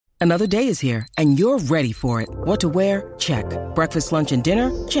Another day is here, and you're ready for it. What to wear? Check. Breakfast, lunch, and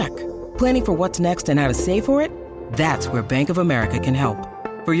dinner? Check. Planning for what's next and how to save for it? That's where Bank of America can help.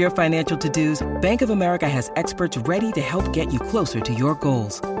 For your financial to-dos, Bank of America has experts ready to help get you closer to your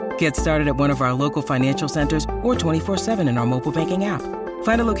goals. Get started at one of our local financial centers or 24/7 in our mobile banking app.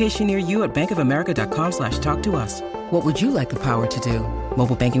 Find a location near you at bankofamerica.com/talktous. What would you like the power to do?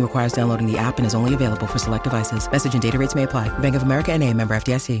 Mobile banking requires downloading the app and is only available for select devices. Message and data rates may apply. Bank of America N.A., member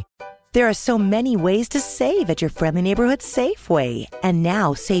FDIC. There are so many ways to save at your friendly neighborhood Safeway. And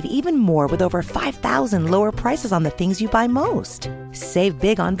now save even more with over 5,000 lower prices on the things you buy most. Save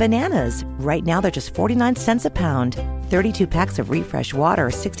big on bananas. Right now they're just 49 cents a pound. 32 packs of Refresh water,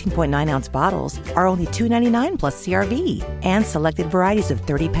 16.9-ounce bottles, are only $2.99 plus CRV. And selected varieties of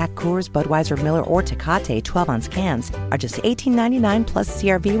 30-pack Coors, Budweiser, Miller, or Tecate 12-ounce cans are just $18.99 plus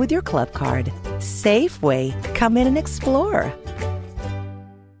CRV with your club card. Safeway. Come in and explore.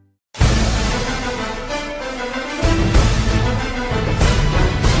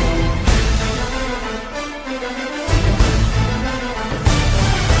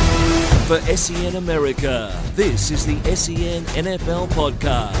 For SEN America, this is the SEN NFL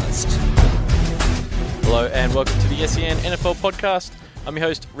Podcast. Hello and welcome to the SEN NFL Podcast. I'm your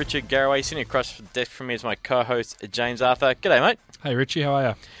host, Richard Garraway. Sitting across the desk from me is my co-host, James Arthur. G'day, mate. Hey, Richie, how are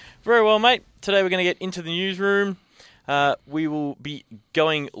you? Very well, mate. Today we're going to get into the newsroom. We will be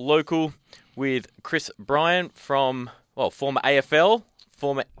going local with Chris Bryan from, former AFL,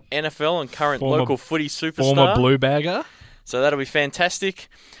 former NFL and current local footy superstar. Former blue bagger. So that'll be fantastic.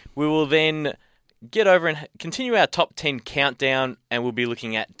 We will then get over and continue our top 10 countdown, and we'll be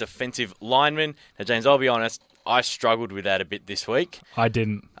looking at defensive linemen. Now, James, I'll be honest, I struggled with that a bit this week. I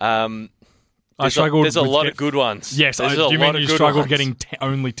didn't. I struggled. There's a lot of good ones. Yes, do you mean you struggled getting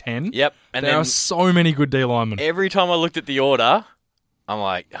only 10? Yep. And there are so many good D linemen. Every time I looked at the order, I'm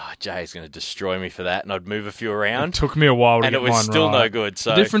like, Jay's going to destroy me for that, and I'd move a few around. It took me a while to get mine right. And it was still no good. So.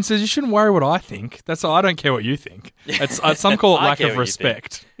 The difference is you shouldn't worry what I think. I don't care what you think. Some call it lack of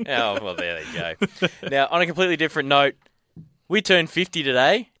respect. Oh, well, there you go. Now, on a completely different note, we turned 50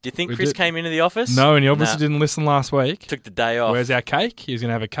 today. Do you think Chris came into the office? No, and he obviously didn't listen last week. Took the day off. Where's our cake? He was going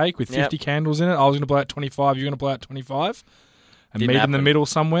to have a cake with 50 candles in it. I was going to blow out 25. You're going to blow out 25. And meet in the middle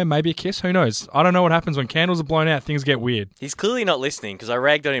somewhere, maybe a kiss, who knows? I don't know what happens when candles are blown out, things get weird. He's clearly not listening because I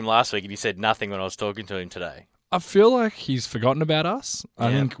ragged on him last week and he said nothing when I was talking to him today. I feel like he's forgotten about us.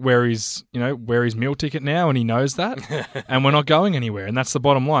 I think where his meal ticket now, and he knows that, and we're not going anywhere, and that's the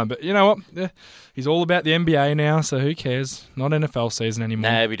bottom line. But you know what? Yeah, he's all about the NBA now, so who cares? Not NFL season anymore.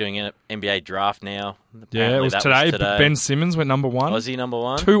 No, we're doing an NBA draft now. Apparently it was today. Ben Simmons went number one. Aussie number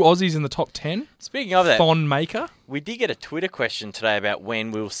one. 2 Aussies in the top 10. Speaking of that, Thon Maker. We did get a Twitter question today about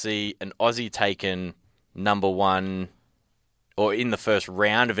when we'll see an Aussie taken number one or in the first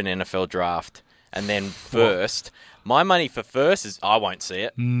round of an NFL draft. And then first, my money for first is I won't see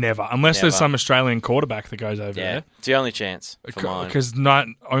it. Never. Unless there's some Australian quarterback that goes over there. It's the only chance for mine. Because not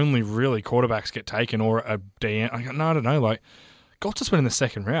only really quarterbacks get taken or a DN. I don't know. Like, Gold just went in the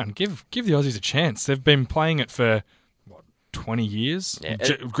second round. Give the Aussies a chance. They've been playing it for, 20 years? Yeah.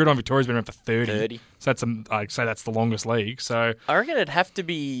 Gridiron Victoria's been around for 30. So I'd say that's the longest league. So I reckon it'd have to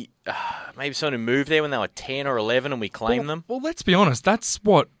be maybe someone who moved there when they were 10 or 11 and we claim them. Well, let's be honest. That's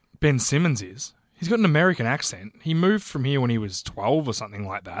what Ben Simmons is. He's got an American accent. He moved from here when he was 12 or something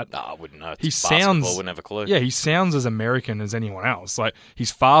like that. No, I wouldn't know. He wouldn't have a clue. Yeah, he sounds as American as anyone else. Like,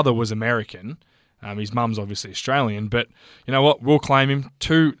 his father was American. His mum's obviously Australian. But you know what? We'll claim him.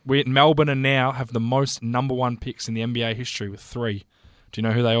 2, we at Melbourne and now have the most number 1 picks in the NBA history with 3. Do you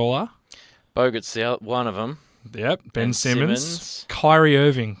know who they all are? Bogut's one of them. Yep, Ben Simmons. Kyrie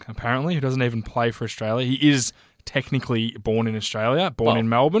Irving, apparently, who doesn't even play for Australia. He is technically born in Australia, in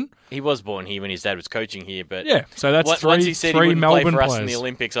Melbourne. He was born here when his dad was coaching here, but so that's once he said he wouldn't Melbourne play for us players in the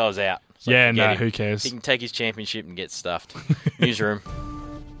Olympics, I was out. So who cares? He can take his championship and get stuffed. Newsroom.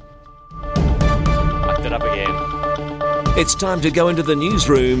 Fucked it up again. It's time to go into the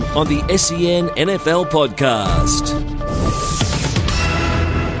newsroom on the SEN NFL Podcast.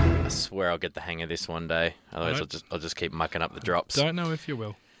 I swear I'll get the hang of this one day. Otherwise, I'll just keep mucking up the drops. Don't know if you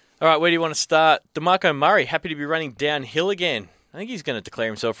will. All right, where do you want to start? DeMarco Murray, happy to be running downhill again. I think he's going to declare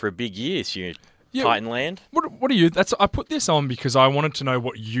himself for a big year this year. Titanland. What are you? I put this on because I wanted to know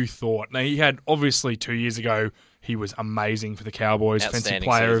what you thought. Now, he had, obviously, 2 years ago, he was amazing for the Cowboys, Defensive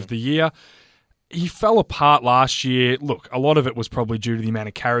Player of the Year. He fell apart last year. Look, a lot of it was probably due to the amount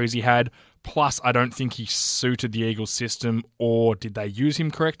of carries he had. Plus, I don't think he suited the Eagles system, or did they use him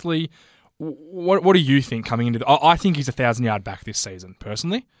correctly? What do you think coming into I think he's 1,000-yard back this season,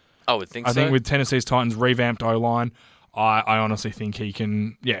 personally. I would think so. I think with Tennessee's Titans' revamped O-line, I honestly think he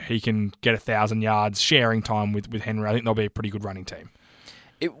can get 1,000 yards sharing time with Henry. I think they'll be a pretty good running team.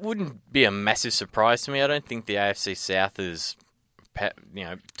 It wouldn't be a massive surprise to me. I don't think the AFC South is, turned the corner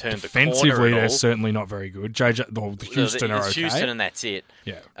at all. Defensively, they're certainly not very good. The Houston are okay. It's Houston and that's it.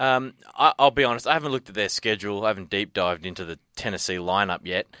 Yeah. I'll be honest, I haven't looked at their schedule. I haven't deep dived into the Tennessee lineup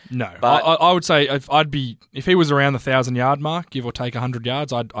yet. No, but I would say if he was around the 1,000-yard mark, give or take 100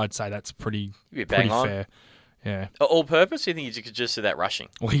 yards, I'd say that's pretty fair. Yeah. All purpose? You think you could just do that rushing?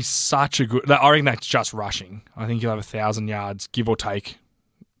 Well, he's such a good. I reckon that's just rushing. I think he'll have 1,000 yards, give or take.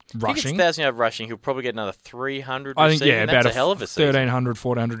 Rushing. If it's 1,000-yard rushing, he'll probably get another 300 I think, receiving. about that's a hell of a season. 1,300,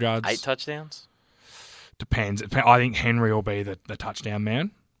 1,400 yards. 8 touchdowns? Depends. I think Henry will be the touchdown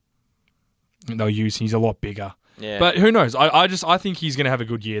man. He's a lot bigger. Yeah. But who knows? I think he's going to have a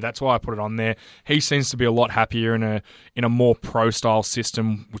good year. That's why I put it on there. He seems to be a lot happier in a more pro-style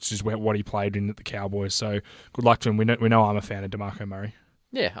system, which is what he played in at the Cowboys. So good luck to him. We know I'm a fan of DeMarco Murray.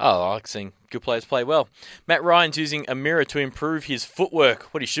 Yeah, I like seeing good players play well. Matt Ryan's using a mirror to improve his footwork.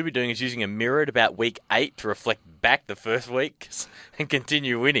 What he should be doing is using a mirror at about week 8 to reflect back the first week and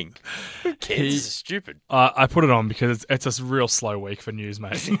continue winning. Who cares? This is stupid. I put it on because it's a real slow week for news,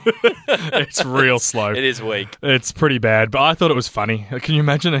 mate. It's real slow. It is weak. It's pretty bad, but I thought it was funny. Can you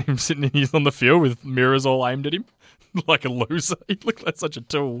imagine him sitting on the field with mirrors all aimed at him? Like a loser. He looked like such a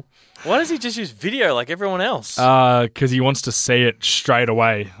tool. Why does he just use video like everyone else? Because he wants to see it straight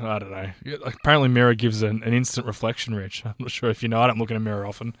away. I don't know. Apparently mirror gives an instant reflection, Rich. I'm not sure if you know. I don't look in a mirror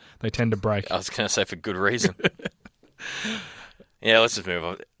often. They tend to break. I was going to say for good reason. Yeah, let's just move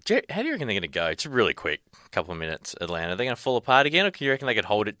on. How do you reckon they're going to go? It's really quick. Couple of minutes, Atlanta. Are they going to fall apart again, or do you reckon they could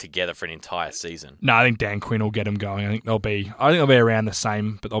hold it together for an entire season? No, I think Dan Quinn will get them going. I think they'll be around the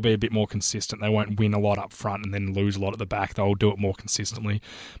same, but they'll be a bit more consistent. They won't win a lot up front and then lose a lot at the back. They'll do it more consistently.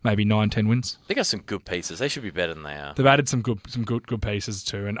 Maybe 9-10 wins. They got some good pieces. They should be better than they are. They've added some good pieces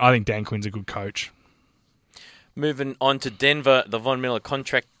too, and I think Dan Quinn's a good coach. Moving on to Denver, the Von Miller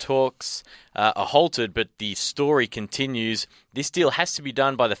contract talks are halted, but the story continues. This deal has to be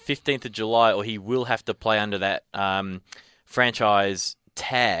done by the 15th of July, or he will have to play under that franchise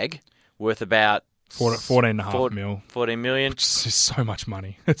tag worth about 14.5 mil. 14 million. Which is so much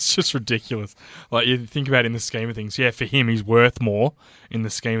money. It's just ridiculous. Like, you think about it in the scheme of things. Yeah, for him, he's worth more in the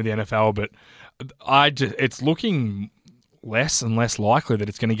scheme of the NFL, but it's looking less and less likely that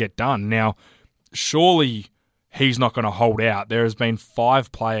it's going to get done. Now, surely he's not going to hold out. There has been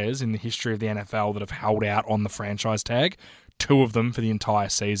 5 players in the history of the NFL that have held out on the franchise tag, 2 of them for the entire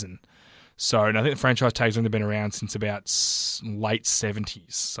season. So, and I think the franchise tag's only been around since about late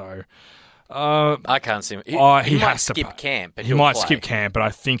 70s. So, I can't see him. He might skip camp, but he might skip camp, but I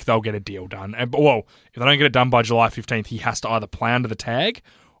think they'll get a deal done. And, well, if they don't get it done by July 15th, he has to either play under the tag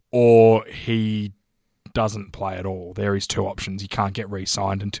or he doesn't play at all. There is 2 options. He can't get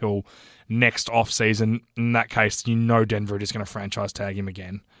re-signed until next off-season. In that case, Denver are just going to franchise tag him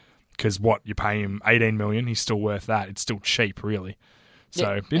again. Because you pay him $18 million, he's still worth that. It's still cheap, really.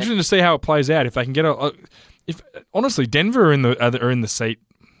 So, yeah. Be interesting to see how it plays out. If they can get honestly, Denver are in the seat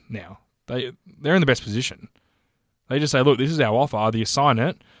now. They're in the best position. They just say, look, this is our offer. Either you sign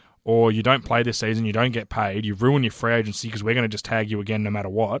it, or you don't play this season, you don't get paid, you ruin your free agency because we're going to just tag you again no matter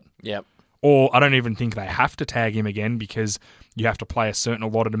what. Yep. Or I don't even think they have to tag him again because you have to play a certain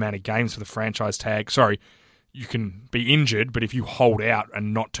allotted amount of games for the franchise tag. Sorry, you can be injured, but if you hold out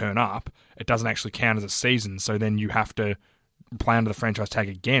and not turn up, it doesn't actually count as a season. So then you have to play under the franchise tag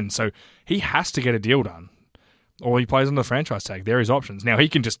again. So he has to get a deal done. Or he plays under the franchise tag. There are his options. Now, he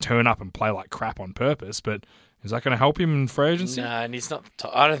can just turn up and play like crap on purpose, but is that going to help him in free agency? No, and he's not.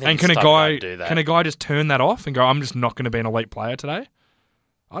 I don't think. And can a guy just turn that off and go, I'm just not going to be an elite player today?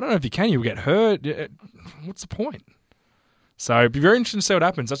 I don't know if you can. You'll get hurt. What's the point? So it'd be very interesting to see what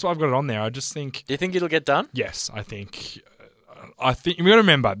happens. That's why I've got it on there. I just think... Do you think it'll get done? Yes, I think... we've got to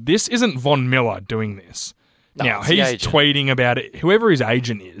remember, this isn't Von Miller doing this. No, now, he's tweeting about it. Whoever his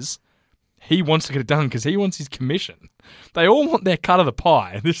agent is, he wants to get it done because he wants his commission. They all want their cut of the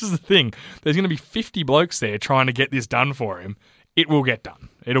pie. This is the thing. There's going to be 50 blokes there trying to get this done for him. It will get done.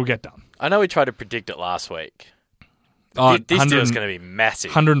 It'll get done. I know we tried to predict it last week. This deal is going to be massive.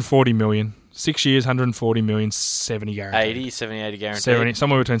 140 million. 6 years, 140 million, 70 guaranteed. 80 guaranteed.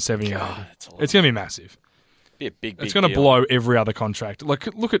 Somewhere between 70 and 80. It's going to be massive. Be a big It's going to blow every other contract.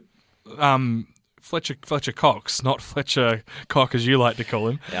 Like, look at Fletcher Cox, not Fletcher Cock as you like to call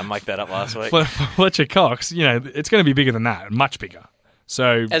him. Yeah, I mic'd that up last week. Fletcher Cox, it's going to be bigger than that, much bigger.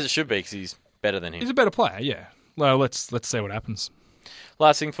 So as it should be, because he's better than him. He's a better player, yeah. Well, let's see what happens.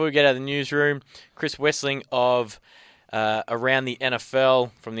 Last thing before we get out of the newsroom, Chris Wessling of Around the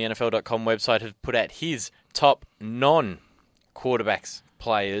NFL from the NFL.com website has put out his top non-quarterbacks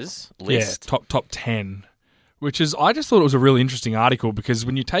players list. Yeah, top 10. Which is, I just thought it was a really interesting article because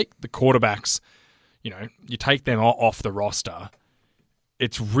when you take the quarterbacks, you take them off the roster,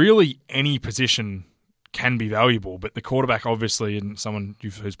 it's really any position can be valuable, but the quarterback, obviously, and someone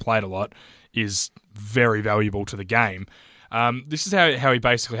who's played a lot, is very valuable to the game. This is how he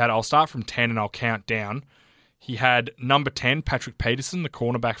basically had it. I'll start from 10 and I'll count down. He had number 10, Patrick Peterson, the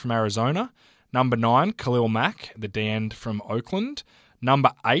cornerback from Arizona. Number 9, Khalil Mack, the D-end from Oakland.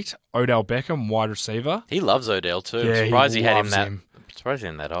 Number 8, Odell Beckham, wide receiver. He loves Odell too. Yeah, I'm surprised he had him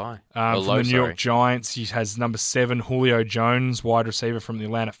that high. From the New York Giants, he has number 7, Julio Jones, wide receiver from the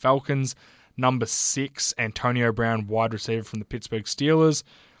Atlanta Falcons. Number 6, Antonio Brown, wide receiver from the Pittsburgh Steelers.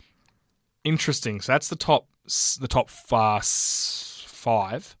 Interesting. So that's the top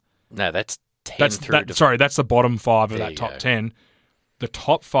 5. No, that's 10 that's the bottom 5 of There that you top go. 10. The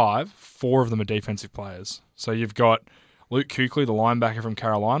top 5, 4 of them are defensive players. So you've got Luke Kuechly, the linebacker from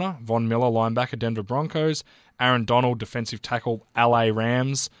Carolina, Von Miller, linebacker, Denver Broncos, Aaron Donald, defensive tackle, LA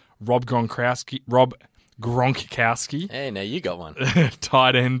Rams, Rob Gronkowski, Hey, now you got one.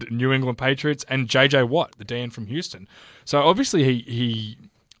 tight end, New England Patriots, and JJ Watt, the DN from Houston. So obviously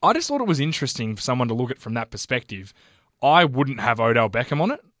I just thought it was interesting for someone to look at it from that perspective. I wouldn't have Odell Beckham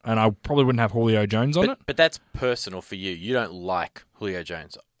on it, and I probably wouldn't have Julio Jones on it. But that's personal for you. You don't like Julio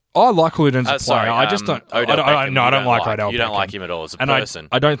Jones. I like Julio Jones as a player. I just don't. Odell Beckham, I don't like Odell Beckham. You don't like him at all as a and person.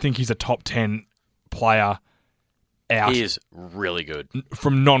 I don't think he's a top 10 player out. He is really good.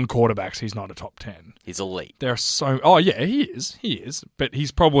 From non-quarterbacks, he's not a top 10. He's elite. There are so... Oh, yeah, he is. But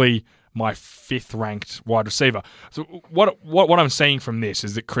he's probably my 5th-ranked wide receiver. So what I'm seeing from this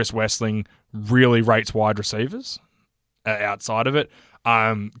is that Chris Wessling really rates wide receivers outside of it.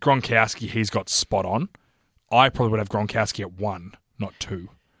 Gronkowski, he's got spot on. I probably would have Gronkowski at 1, not 2.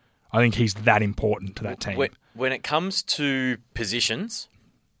 I think he's that important to that team. When it comes to positions,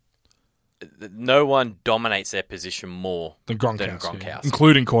 no one dominates their position more than Gronkowski. Yeah.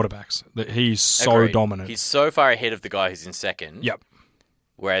 Including quarterbacks. He's so Agreed. dominant. He's so far ahead of the guy who's in second. Yep.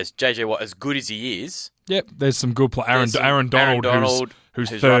 Whereas JJ Watt, as good as he is... Yep, there's some good players. Aaron Donald, who's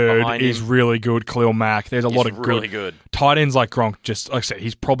right third, behind is him. really good. Khalil Mack. There's a lot of really good. Tight ends like Gronk, just like I said,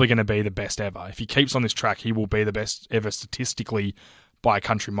 he's probably going to be the best ever. If he keeps on this track, he will be the best ever statistically by a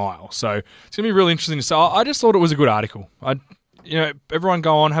country mile. So it's going to be really interesting to see. I just thought it was a good article. Everyone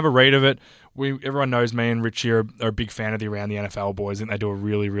go on, have a read of it. Everyone knows me and Richie are a big fan of the Around the NFL boys. I think they do a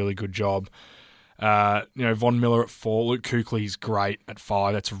really, really good job. Von Miller at 4. Luke Kuechly's great at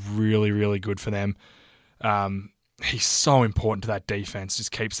 5. That's really, really good for them. He's so important to that defense.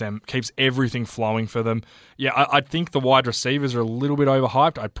 Just keeps everything flowing for them. Yeah, I think the wide receivers are a little bit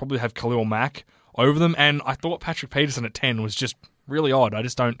overhyped. I'd probably have Khalil Mack over them. And I thought Patrick Peterson at 10 was just really odd.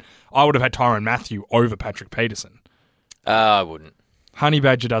 I would have had Tyrann Mathieu over Patrick Peterson. I wouldn't. Honey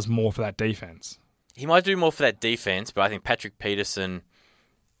Badger does more for that defense. He might do more for that defense, but I think Patrick Peterson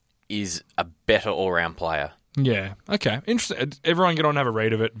is a better all-round player. Yeah. Okay. Interesting. Everyone get on and have a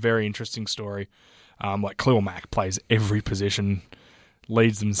read of it. Very interesting story. Khalil Mack plays every position,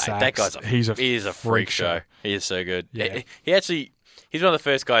 leads them sacks. That guy's a freak show. He is so good. Yeah. He's one of the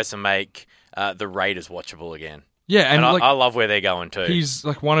first guys to make the Raiders watchable again. Yeah, and I love where they're going too. He's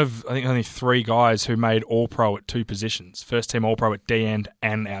like one of, I think, only 3 guys who made All-Pro at 2 positions. First team All-Pro at D-end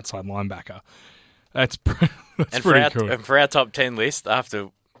and outside linebacker. That's pretty cool. And for our top 10 list, after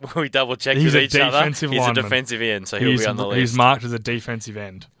we double-checked with each other, he's a defensive end, so he'll be on the list. He's marked as a defensive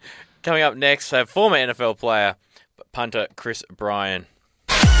end. Coming up next, former NFL player, punter Chris Bryan.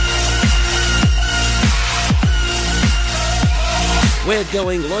 We're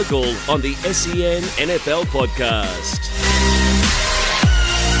going local on the SEN NFL podcast.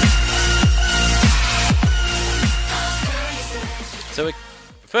 So,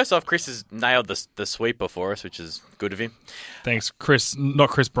 first off, Chris has nailed the sweeper for us, which is good of him. Thanks, Chris. Not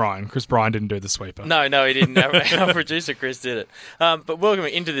Chris Bryan. Chris Bryan didn't do the sweeper. No, he didn't. Our producer, Chris, did it. But welcome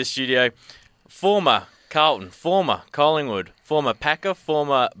into the studio, former Carlton, former Collingwood, former Packer,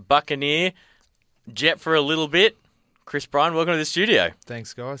 former Buccaneer, Jet for a little bit. Chris Bryan, welcome to the studio.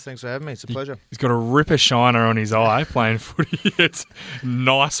 Thanks, guys. Thanks for having me. It's a pleasure. He's got a ripper shiner on his eye playing footy. It's a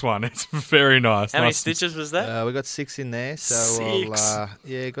nice one. It's very nice. How many stitches was that? We got 6 in there. So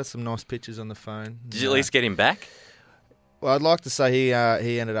 6? Got some nice pictures on the phone. Did you at least get him back? Well, I'd like to say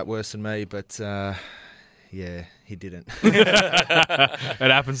he ended up worse than me, but he didn't. It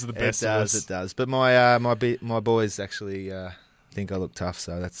happens to the best of us. It does. But my boys actually think I look tough,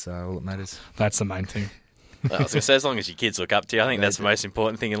 so that's all that matters. That's the main thing. I was going to say, as long as your kids look up to you, I think that's the most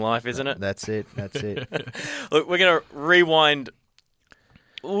important thing in life, isn't it? That's it. Look, we're going to rewind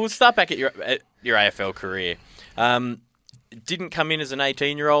we'll start back at your AFL career. Didn't come in as an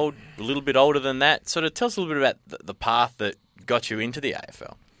 18-year-old, a little bit older than that. Sort of tell us a little bit about the path that got you into the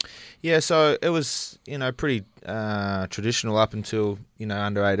AFL. Yeah, so it was, pretty traditional up until,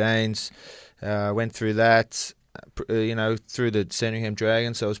 under 18s. Went through that, through the Sandringham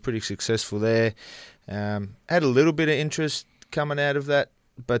Dragons, so I was pretty successful there. Had a little bit of interest coming out of that,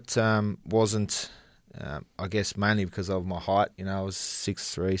 but wasn't, I guess, mainly because of my height. I was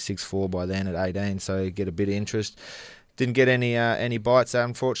 6'3", 6'4" by then at 18, so you get a bit of interest. Didn't get any bites,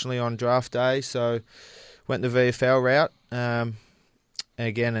 unfortunately, on draft day, so went the VFL route. And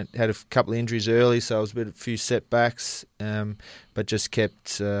again, it had a couple of injuries early, so it was a few setbacks, but just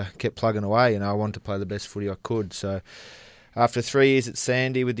kept plugging away. I wanted to play the best footy I could. So after 3 years at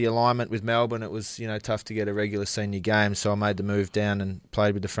Sandy with the alignment with Melbourne, it was tough to get a regular senior game. So I made the move down and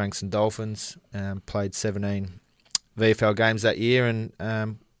played with the Frankston Dolphins. Played 17 VFL games that year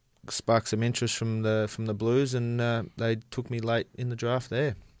and sparked some interest from the Blues, and they took me late in the draft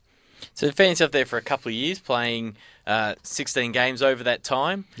there. So you found yourself there for a couple of years, playing 16 games over that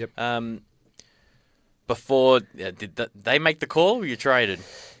time. Yep. Before, did they make the call, or were you traded?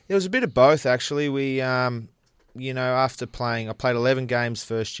 It was a bit of both, actually. We, after playing, I played 11 games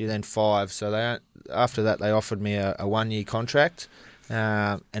first year, then 5. So after that, they offered me a 1-year contract,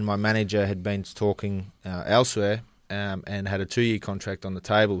 and my manager had been talking elsewhere and had a 2-year contract on the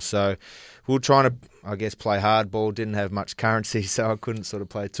table. So we were trying to, I guess, play hardball. Didn't have much currency, so I couldn't sort of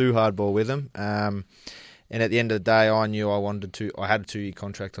play too hardball with them. And at the end of the day, I knew I had a 2-year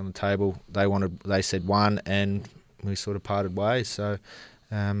contract on the table. They said 1, and we sort of parted ways. So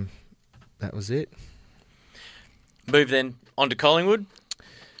that was it. Moved then on to Collingwood.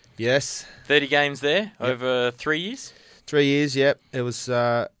 Yes. 30 games there over 3 years. 3 years, yep. It was,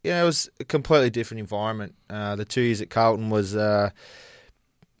 it was a completely different environment. The 2 years at Carlton was.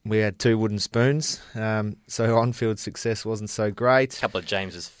 We had 2 wooden spoons, so on-field success wasn't so great. A couple of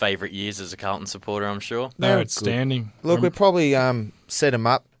James's favourite years as a Carlton supporter, I'm sure. They're outstanding. Look, we probably set them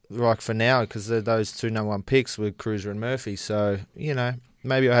up for now because those 2 number 1 picks were Cruiser and Murphy. So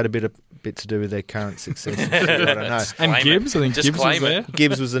maybe I had a bit to do with their current success. I don't know. And Gibbs, I think Gibbs was there.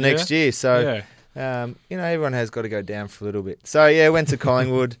 Gibbs was the next year, so. Everyone has got to go down for a little bit. So, went to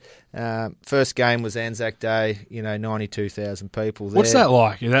Collingwood. First game was Anzac Day, 92,000 people there. What's that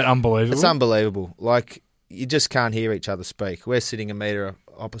like? Is that unbelievable? It's unbelievable. Like, you just can't hear each other speak. We're sitting a metre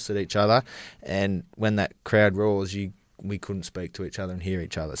opposite each other, and when that crowd roars, we couldn't speak to each other and hear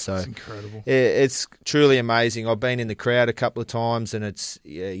each other. So it's incredible. It's truly amazing. I've been in the crowd a couple of times, and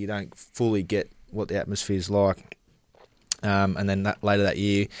you don't fully get what the atmosphere's like. And then later that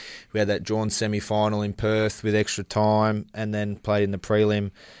year, we had that drawn semi-final in Perth with extra time, and then played in the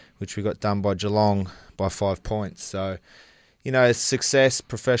prelim, which we got done by Geelong by 5 points. So, success,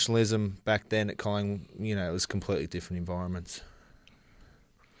 professionalism back then at Collingwood, it was completely different environments.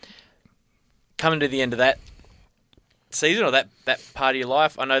 Coming to the end of that season, or that part of your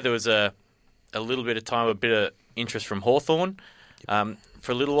life, I know there was a little bit of time, a bit of interest from Hawthorn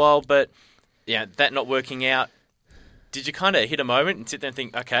for a little while, but that not working out. Did you kind of hit a moment and sit there and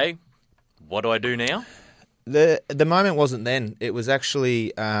think, okay, what do I do now? The moment wasn't then. It was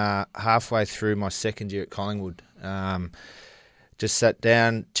actually halfway through my second year at Collingwood. Just sat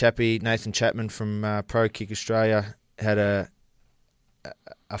down. Nathan Chapman from Pro Kick Australia had a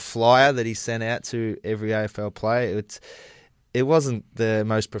flyer that he sent out to every AFL player. It wasn't the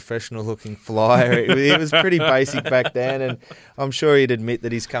most professional looking flyer. It was pretty basic back then, and I'm sure he'd admit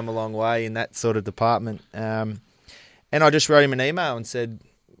that he's come a long way in that sort of department. And I just wrote him an email and said,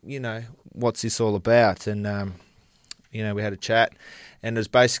 what's this all about? And, we had a chat. And it was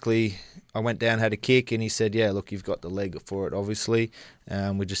basically, I went down, had a kick, and he said, look, you've got the leg for it, obviously.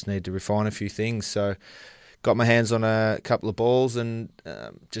 We just need to refine a few things. So got my hands on a couple of balls and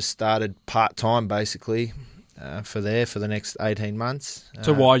just started part-time, basically, for the next 18 months.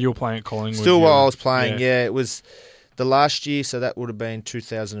 So while you were playing at Collingwood? Still while I was playing, It was the last year, so that would have been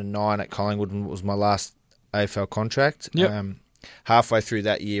 2009 at Collingwood, and it was my last AFL contract. Yep. Halfway through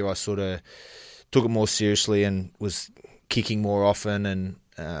that year, I sort of took it more seriously and was kicking more often, and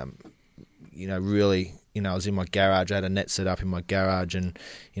really, I was in my garage. I had a net set up in my garage, and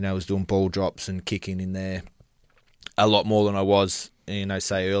I was doing ball drops and kicking in there a lot more than I was,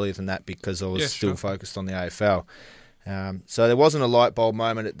 say earlier than that, because I was still focused on the AFL. So there wasn't a light bulb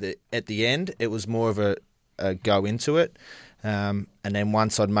moment at the end. It was more of a go into it, and then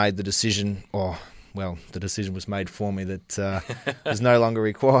once I'd made the decision, the decision was made for me that was no longer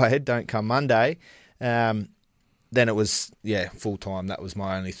required. Don't come Monday. Then it was, full time. That was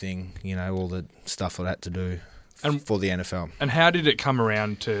my only thing. All the stuff I had to do for the NFL. And how did it come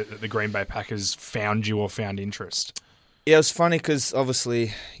around to that the Green Bay Packers found you or found interest? Yeah, it was funny because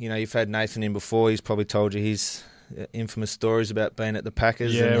obviously, you've had Nathan in before. He's probably told you his infamous stories about being at the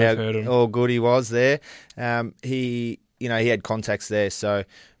Packers and we've heard him. all good he was there. He had contacts there, so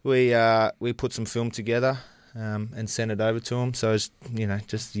we put some film together. And sent it over to him. So it's,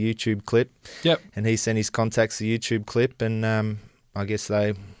 just a YouTube clip. Yep. And he sent his contacts the YouTube clip, and I guess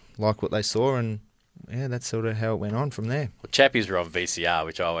they liked what they saw, and that's sort of how it went on from there. Well, Chappies were on VCR,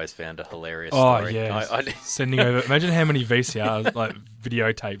 which I always found a hilarious story. Oh, yeah. Sending over. Imagine how many VCR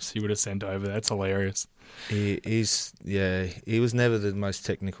videotapes he would have sent over. That's hilarious. He was never the most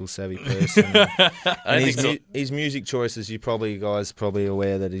technical savvy person. And his music choices, you guys probably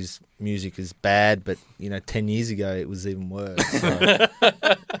aware that his music is bad, but 10 years ago it was even worse.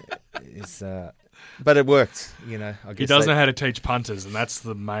 So, but it worked. I guess he does know how to teach punters, and that's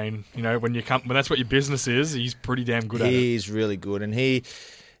the main. When that's what your business is, he's pretty damn good at it. He's really good, and he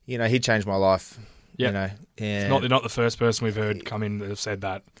changed my life. Yeah, it's not the first person we've heard come in that have said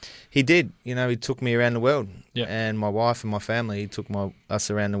that. He did. He took me around the world. Yeah. And my wife and my family, he took us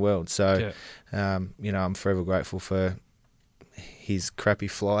around the world. So, I'm forever grateful for his crappy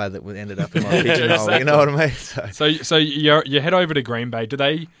flyer that ended up in my pigeonhole. You know what I mean? So you head over to Green Bay. Do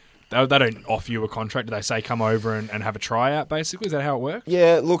they don't offer you a contract? Do they say come over and have a tryout, basically? Is that how it works?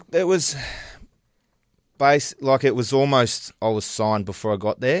 Yeah, look, it was... it was almost I was signed before I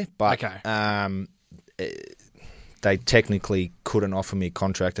got there, but okay. They technically couldn't offer me a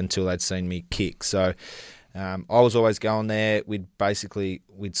contract until they'd seen me kick. So I was always going there. I'd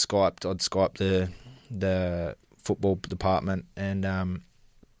Skyped the football department, and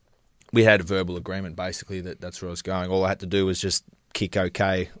we had a verbal agreement basically that's where I was going. All I had to do was just kick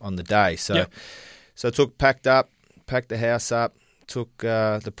okay on the day. So so I packed the house up, took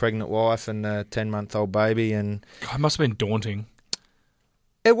the pregnant wife and the 10-month-old baby, and God, it must have been daunting.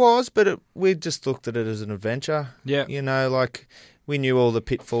 It was, but we just looked at it as an adventure. Yeah. We knew all the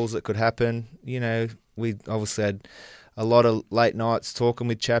pitfalls that could happen. We obviously had a lot of late nights talking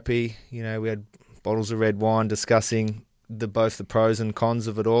with Chappie. We had bottles of red wine discussing both the pros and cons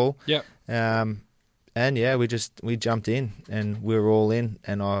of it all. Yep. We jumped in and we were all in.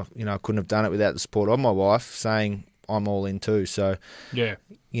 And I couldn't have done it without the support of my wife saying I'm all in too. So, yeah,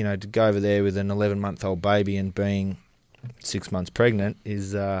 to go over there with an 11-month-old baby and being 6 months pregnant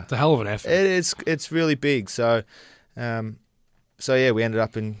is it's a hell of an effort. It's really big. So, we ended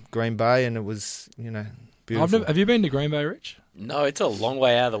up in Green Bay, and it was beautiful. Have you been to Green Bay, Rich? No, it's a long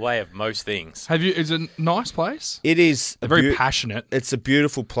way out of the way of most things. Have you? It's a nice place. It is. They're very passionate. It's a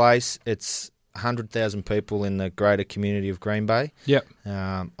beautiful place. It's 100,000 people in the greater community of Green Bay. Yep.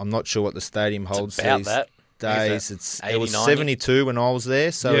 I'm not sure what the stadium holds about these that. days. It was 72 when I was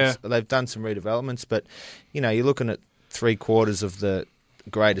there, so they've done some redevelopments. But you're looking at 3/4 of the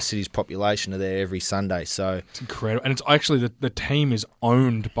greater city's population are there every Sunday. So it's incredible, and it's actually the team is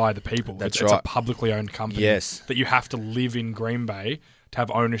owned by the people. That's it's a publicly owned company. Yes. That you have to live in Green Bay to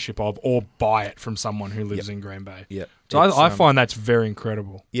have ownership of, or buy it from someone who lives in Green Bay. Yeah. So I find that's very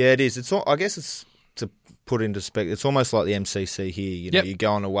incredible. Yeah, it is. I guess it's to put into perspective. It's almost like the MCC here. You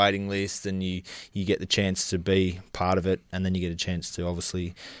go on a waiting list and you get the chance to be part of it, and then you get a chance to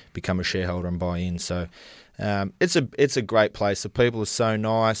obviously become a shareholder and buy in. So. It's a great place. The people are so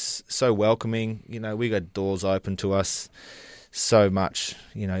nice, so welcoming. We got doors open to us so much.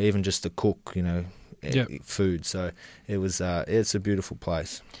 Even just to cook. Food. So it's a beautiful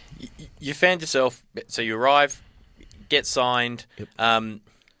place. You found yourself. So you arrive, get signed. Yep.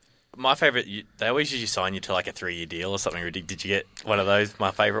 My favourite, they always usually sign you to like a 3-year deal or something ridiculous. Did you get one of those,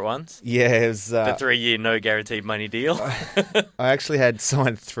 my favourite ones? Yeah, it was... the 3-year no guaranteed money deal? I actually had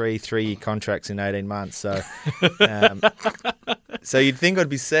signed 3-year contracts in 18 months, so so you'd think I'd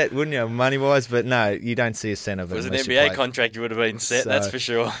be set, wouldn't you, money-wise? But no, you don't see a cent of it. If it was an NBA contract, you would have been set, that's for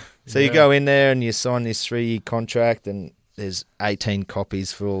sure. So you go in there and you sign this 3-year contract, and there's 18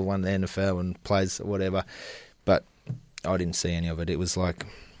 copies for all one the NFL and plays or whatever. But I didn't see any of it. It was like...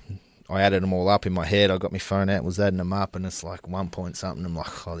 I added them all up in my head. I got my phone out, was adding them up, and it's like 1 point something. I'm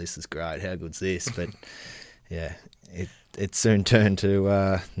like, oh, this is great. How good's this? But yeah, it soon turned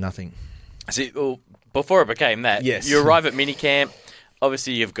to nothing. See, well, before it became that, yes. You arrive at minicamp.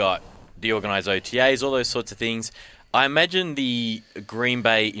 Obviously, you've got the organised OTAs, all those sorts of things. I imagine the Green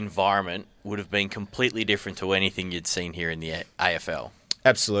Bay environment would have been completely different to anything you'd seen here in the AFL.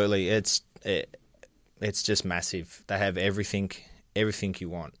 Absolutely, it's just massive. They have everything you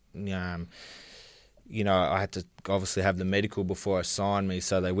want. I had to obviously have the medical before I signed me,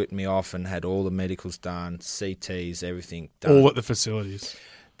 so they whipped me off and had all the medicals done, CTs, everything done. All at the facilities.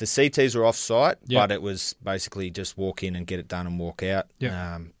 the CTs were off-site, but it was basically just walk in and get it done and walk out.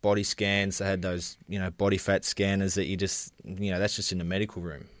 Yep. Body scans, they had those, body fat scanners that you just, that's just in the medical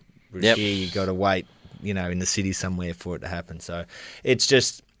room. Here you got to wait, in the city somewhere for it to happen. So it's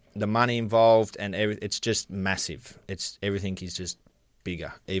just the money involved and it's just massive. Everything is just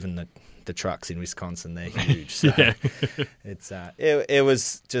bigger. Even the trucks in Wisconsin, they're huge. So it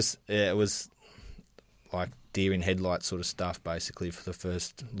was like deer in headlights sort of stuff basically for the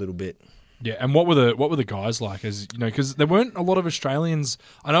first little bit. Yeah, and what were the guys like? As because there weren't a lot of Australians.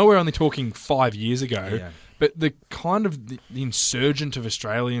 I know we're only talking 5 years ago, but the kind of the insurgent of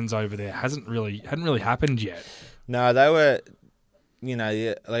Australians over there hadn't really happened yet. No, they were.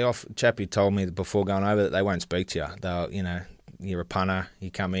 Chappie told me before going over that they won't speak to you. They'll, you're a punter,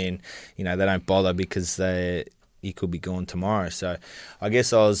 you come in, they don't bother because you could be gone tomorrow. So I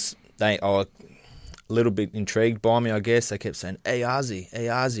guess I was a little bit intrigued by me, I guess. They kept saying, hey,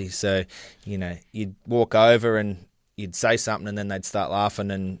 Ozzy. So, you'd walk over and you'd say something and then they'd start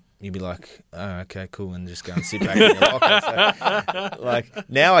laughing and you'd be like, oh, okay, cool, and just go and sit back in your locker. So,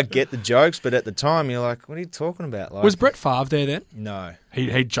 now I get the jokes, but at the time you're like, what are you talking about? Was Brett Favre there then? No.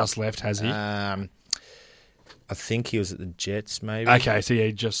 He just left, has he? I think he was at the Jets, maybe. Okay, so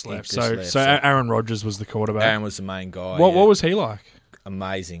he just left. So Aaron Rodgers was the quarterback. Aaron was the main guy. What was he like?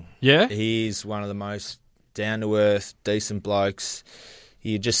 Amazing. Yeah? He's one of the most down-to-earth, decent blokes.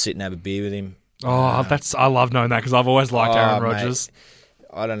 You just sit and have a beer with him. Oh, I love knowing that because I've always liked Aaron Rodgers. Mate,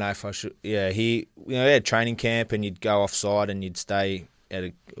 I don't know if I should. Yeah, he had training camp and you'd go off-site and you'd stay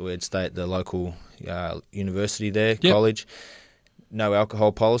at the local university there, college. No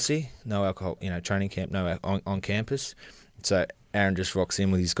alcohol policy, no alcohol, training camp, no on campus. So Aaron just rocks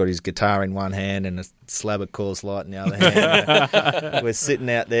in he's got his guitar in one hand and a slab of Coors Light in the other hand. We're sitting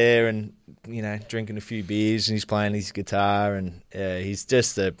out there and, drinking a few beers and he's playing his guitar and he's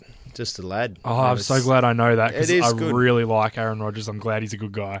just a lad. Oh, I'm so glad I know that because I really like Aaron Rodgers. I'm glad he's a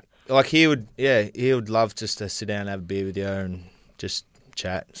good guy. Like he would love just to sit down and have a beer with you and just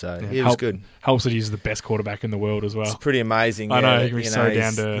chat. So it was good. Helps that he's the best quarterback in the world as well. It's pretty amazing. I know. He's so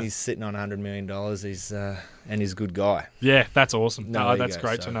down to. He's sitting on $100 million. And he's a good guy. Yeah, that's awesome. No, that's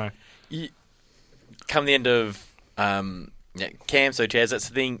great to know. Come the end of camp, so Chaz, that's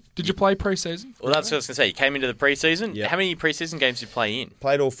the thing. Did you play pre-season? Well, that's what I was going to say. You came into the pre-season. Yep. How many pre-season games did you play in?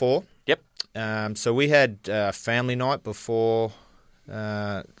 Played all 4. Yep. So we had family night before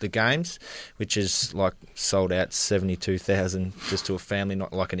the games, which is sold out 72,000 just to a family,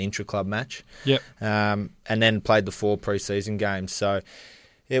 not like an intra-club match. Yep. And then played the 4 pre-season games. So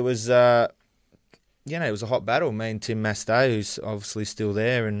it was, it was a hot battle. Me and Tim Mastay, who's obviously still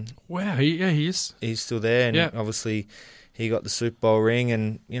there, and wow, he is. He's still there, and obviously he got the Super Bowl ring,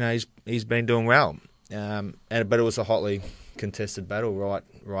 and he's been doing well. But it was a hotly contested battle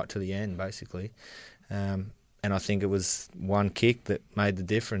right to the end, basically. And I think it was one kick that made the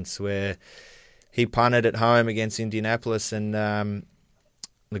difference where he punted at home against Indianapolis and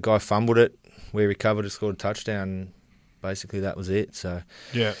the guy fumbled it. We recovered and scored a touchdown. Basically, that was it. So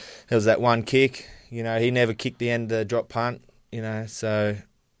it was that one kick. He never kicked the end of the drop punt, so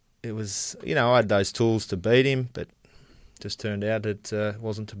it was, I had those tools to beat him, but just turned out it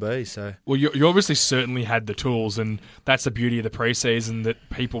wasn't to be. So you obviously certainly had the tools, and that's the beauty of the preseason, that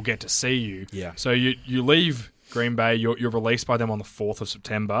people get to see you. Yeah. So you leave Green Bay, you're released by them on the 4th of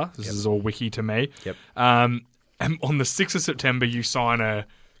September. This is all wiki to me. Yep. And on the 6th of September, you sign a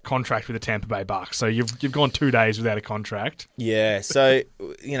contract with the Tampa Bay Bucks. So you've gone 2 days without a contract. Yeah. So,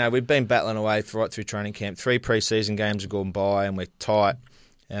 we've been battling away right through training camp. 3 preseason games have gone by and we're tight.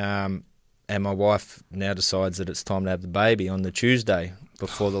 And my wife now decides that it's time to have the baby on the Tuesday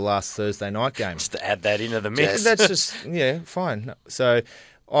before the last Thursday night game. Just to add that into the mix. That's just, fine. So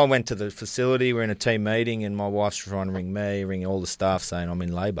I went to the facility. We're in a team meeting and my wife's trying to ring all the staff saying I'm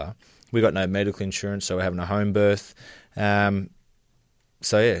in labour. We got no medical insurance, so we're having a home birth. Go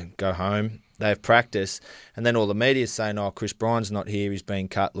home. They have practice. And then all the media's saying, Chris Bryant's not here. He's been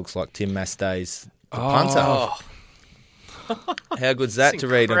cut. Looks like Tim Mastay's the punter. How good's that to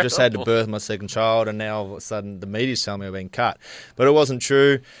read? I just had to birth my second child, and now all of a sudden the media's telling me I've been cut. But it wasn't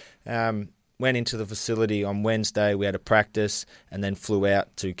true. Went into the facility on Wednesday. We had a practice, and then flew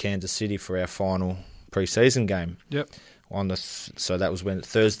out to Kansas City for our final pre-season game. Yep. So that was when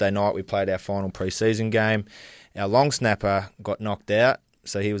Thursday night we played our final pre-season game. Our long snapper got knocked out,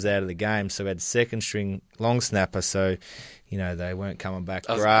 so he was out of the game. So we had second string long snapper. So they weren't coming back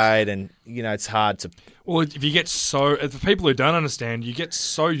great, and it's hard to. Well, if you get for people who don't understand, you get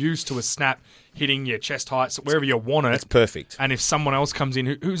so used to a snap hitting your chest height, so wherever you want it. It's perfect. And if someone else comes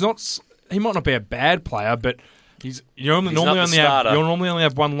in who's not, he might not be a bad player, but You normally only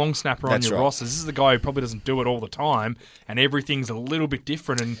have one long snapper on your roster. This is the guy who probably doesn't do it all the time, and everything's a little bit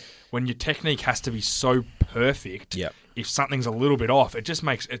different. And when your technique has to be so perfect, if something's a little bit off, it just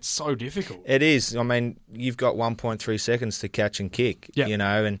makes it so difficult. It is. I mean, you've got 1.3 seconds to catch and kick,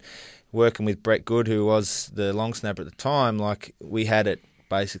 and working with Brett Good, who was the long snapper at the time, like we had it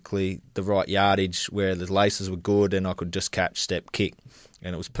basically the right yardage where the laces were good and I could just catch, step, kick.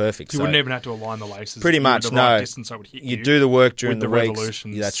 And it was perfect. You wouldn't even have to align the laces. Pretty much, the no. Right distance so it would hit you do the work during the weeks.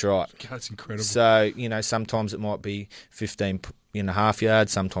 Revolutions. Yeah, that's right. That's incredible. So, sometimes it might be 15.5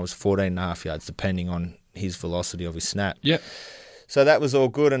 yards, sometimes 14.5 yards, depending on his velocity of his snap. Yep. So that was all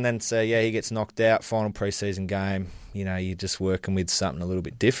good. And then, he gets knocked out, final preseason game. You're just working with something a little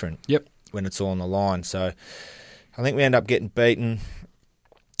bit different. Yep. When it's all on the line. So I think we end up getting beaten.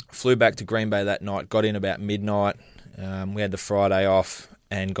 Flew back to Green Bay that night, got in about midnight. We had the Friday off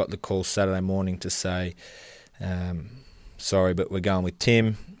and got the call Saturday morning to say, sorry, but we're going with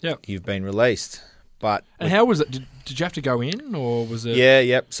Tim. Yep. You've been released. And how was it? Did you have to go in, or was it? Yeah,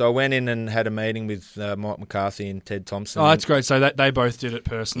 yep. So I went in and had a meeting with Mike McCarthy and Ted Thompson. Oh, that's great. So they both did it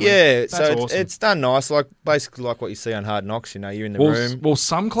personally. Yeah, that's so awesome. It's done nice, basically like what you see on Hard Knocks. You're in the room. Well,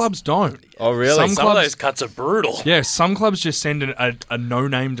 some clubs don't. Oh, really? Some of those cuts are brutal. Yeah, some clubs just send a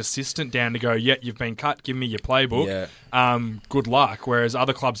no-named assistant down to go, you've been cut, give me your playbook. Yeah. Good luck. Whereas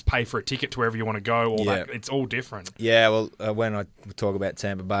other clubs pay for a ticket to wherever you want to go. That. It's all different. Yeah, well, when I talk about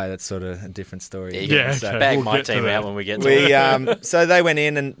Tampa Bay, that's sort of a different story. Yeah, so bag my team out when we get to it. So they went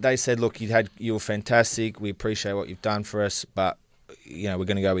in and they said, look, you were fantastic. We appreciate what you've done for us, but we're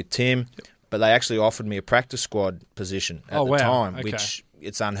going to go with Tim. Yep. But they actually offered me a practice squad position at the time, which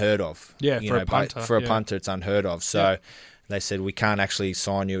it's unheard of. Yeah, for a punter. For a punter, it's unheard of. So they said, we can't actually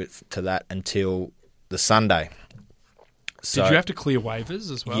sign you to that until the Sunday. So, did you have to clear waivers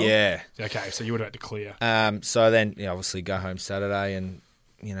as well? Yeah. Okay, so you would have had to clear. So then, obviously go home Saturday and,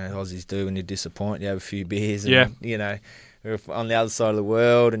 Aussies do when you disappoint. You have a few beers and, we're on the other side of the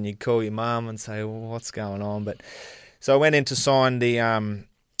world and you call your mum and say, well, what's going on? But so I went in to sign the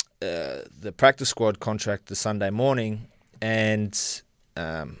practice squad contract the Sunday morning and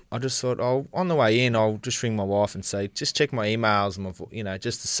I just thought, on the way in, I'll just ring my wife and say, just check my emails, and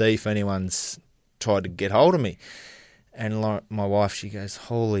just to see if anyone's tried to get hold of me. And my wife, she goes,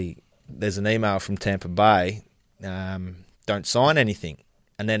 there's an email from Tampa Bay, don't sign anything.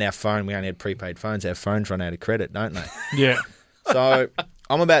 And then our phone, we only had prepaid phones, our phones run out of credit, don't they? Yeah. So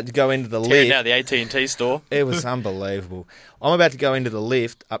I'm about to go into the lift. Now the AT&T store. It was unbelievable. I'm about to go into the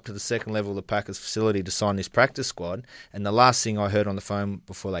lift up to the second level of the Packers facility to sign this practice squad. And the last thing I heard on the phone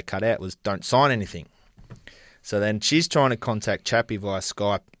before they cut out was, don't sign anything. So then she's trying to contact Chappie via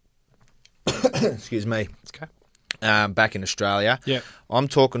Skype. Excuse me. It's okay. Back in Australia. Yeah. I'm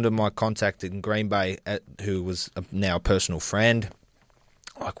talking to my contact in Green Bay, who was now a personal friend.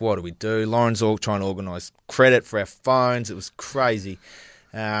 Like, what do we do? Lauren's all trying to organise credit for our phones. It was crazy.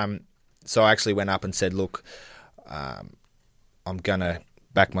 So I actually went up and said, look, I'm going to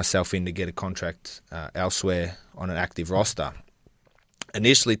back myself in to get a contract elsewhere on an active roster.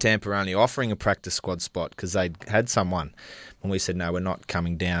 Initially, Tampa were only offering a practice squad spot because they'd had someone. And we said, no, we're not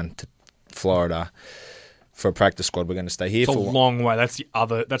coming down to Florida for a practice squad. We're going to stay here for a long way. That's the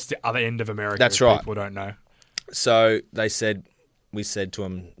other end of America. That's right. People don't know. So we said to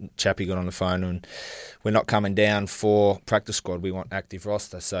him, Chappie got on the phone, and we're not coming down for practice squad. We want active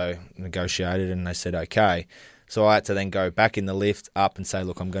roster. So negotiated, and they said okay. So I had to then go back in the lift up and say,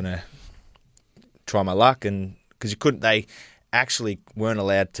 look, I'm going to try my luck, and because they actually weren't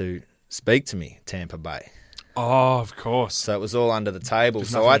allowed to speak to me, Tampa Bay. Oh, of course. So it was all under the table.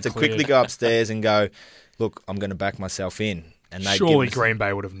 So I had to quickly go upstairs and go, look, I'm going to back myself in. And surely Green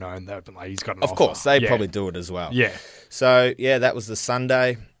Bay would have known that, but he's got an offer. Of course, they'd probably do it as well. Yeah. So, that was the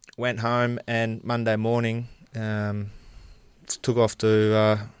Sunday. Went home, and Monday morning took off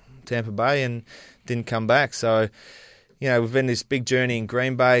to Tampa Bay and didn't come back. So, we've been this big journey in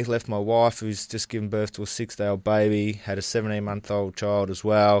Green Bay. Left my wife, who's just given birth to a 6-day-old baby, had a 17-month-old child as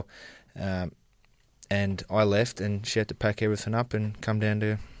well. And I left, and she had to pack everything up and come down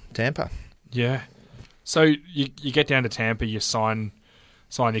to Tampa. Yeah. So you get down to Tampa, you sign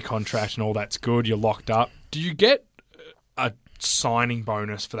your contract and all that's good, you're locked up. Do you get a signing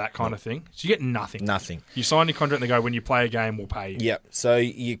bonus for that kind of thing? So you get nothing? Nothing. You sign your contract and they go, when you play a game, we'll pay you. Yep. So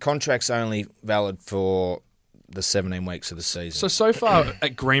your contract's only valid for the 17 weeks of the season. So far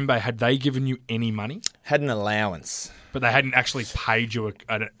at Green Bay, had they given you any money? Had an allowance. But they hadn't actually paid you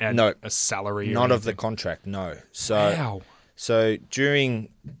a salary? Not of the contract, no. So, wow. So during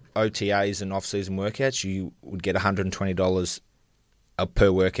OTAs and off-season workouts, you would get $120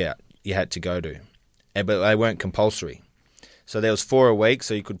 per workout you had to go to. but they weren't compulsory. So there was 4 a week,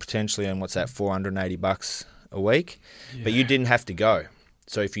 so you could potentially earn, $480 a week, but you didn't have to go.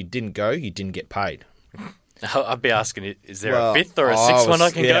 So if you didn't go, you didn't get paid. I'd be asking, is there a 5th or a 6th one I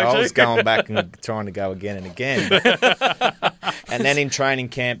can go to? I was going back and trying to go again and again. And then in training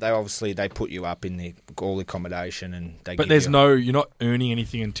camp, they put you up in all the accommodation and they. But you're not earning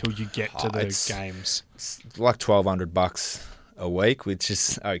anything until you get to the games. It's like $1,200 a week, which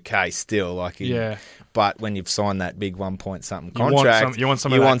is okay still. But when you've signed that big 1-point-something contract, you want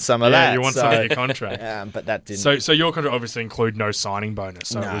some of that. Yeah, you want some of your contract. But that didn't. So your contract obviously include no signing bonus.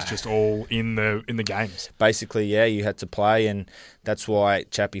 So it was just all in the games. Basically, yeah, you had to play, and that's why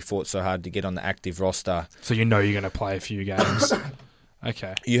Chappie fought so hard to get on the active roster. So you're going to play a few games.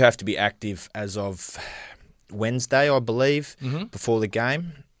 Okay. You have to be active as of Wednesday, I believe, before the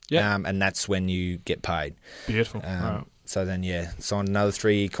game. Yeah. And that's when you get paid. Beautiful. Right. So then, signed another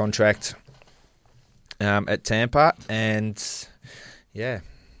 3-year contract at Tampa, and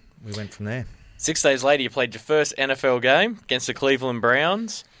we went from there. 6 days later, you played your first NFL game against the Cleveland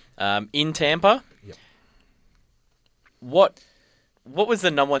Browns in Tampa. Yep. What was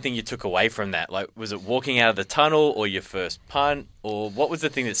the number one thing you took away from that? Like, was it walking out of the tunnel, or your first punt, or what was the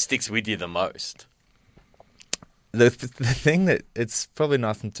thing that sticks with you the most? The thing that it's probably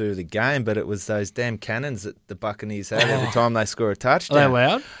nothing to do with the game, but it was those damn cannons that the Buccaneers had every time they score a touchdown. Are they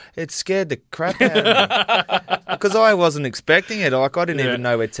loud? It scared the crap out of me because I wasn't expecting it. Like, I didn't even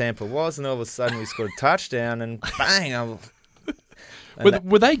know where Tampa was, and all of a sudden we scored a touchdown, and bang!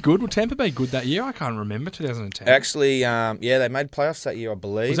 Were they good? Were Tampa Bay good that year? I can't remember 2010. Actually, they made playoffs that year, I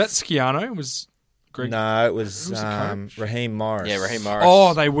believe. Was that Schiano? No, it was Raheem Morris. Yeah, Raheem Morris.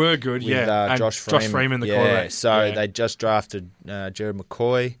 Oh, they were good, with, and Josh Freeman, the quarterback. So they just drafted Gerald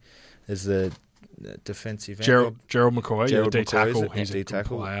McCoy as the defensive end. Gerald McCoy, Gerald D tackle. McCoy, He's a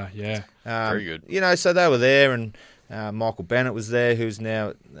D-tackle. good player, yeah. Very good. So they were there, and Michael Bennett was there, who's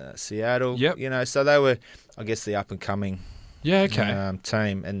now at Seattle. Yep. So they were, I guess, the up-and-coming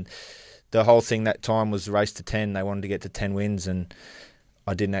team. And the whole thing that time was race to 10. They wanted to get to 10 wins, and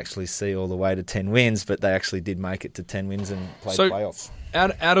I didn't actually see all the way to 10 wins, but they actually did make it to 10 wins and play playoffs.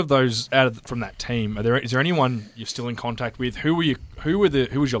 From that team, is there anyone you're still in contact with? Who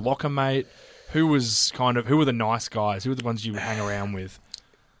was your locker mate? Who were the nice guys? Who were the ones you would hang around with?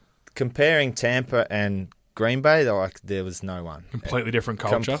 Comparing Tampa and Green Bay, there was no one. Completely different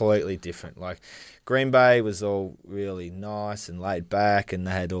culture. Completely different. Like, Green Bay was all really nice and laid back, and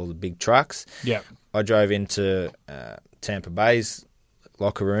they had all the big trucks. Yeah. I drove into Tampa Bay's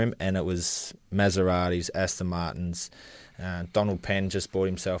locker room, and it was Maseratis, Aston Martins. Donald Penn just bought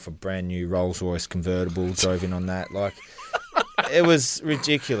himself a brand new Rolls-Royce convertible, drove in on that. Like, it was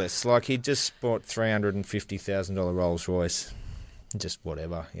ridiculous. Like, he just bought $350,000 Rolls-Royce. Just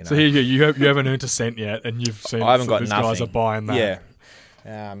whatever, So here you haven't earned a cent yet, and you've seen I haven't got these nothing. guys are buying that.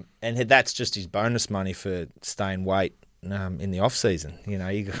 Yeah, and that's just his bonus money for staying weight in the off season.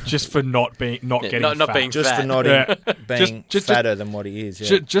 Just for not getting fat. Being just fat. for not being fatter than what he is.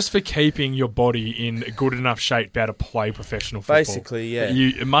 Yeah. Just for keeping your body in good enough shape to be able to play professional football. Basically, yeah.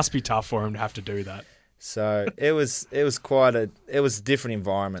 It must be tough for him to have to do that. So it was a different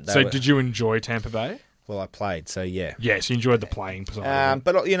environment. Did you enjoy Tampa Bay? Well, I played, so yeah. Yes, you enjoyed the playing side.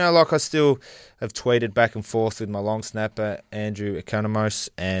 But, I still have tweeted back and forth with my long snapper, Andrew Economos,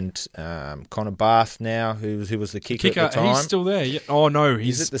 and Connor Barth now, who was the kicker at the time. He's still there. Yeah. Oh, no.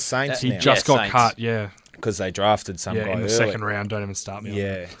 He's at the Saints now. He just got Saints. cut, yeah. Because they drafted some guy in the early. second round. Don't even start me on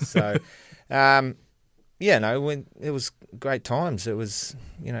that. So, it was great times. It was,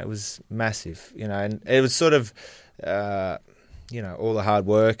 it was massive, and it was sort of, all the hard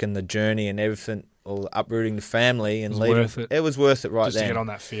work and the journey and everything, all uprooting the family and leaving. It was worth it right just then. to get on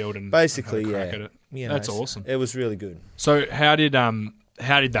that field and basically, have a crack at it. That's awesome. It was really good. So how did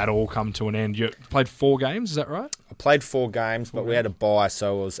that all come to an end? You played 4 games, is that right? I played 4 games, but we had a bye,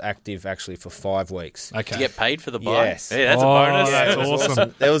 so I was active actually for 5 weeks. Okay. Did you get paid for the bye? Yes. Yeah, that's a bonus. That's it was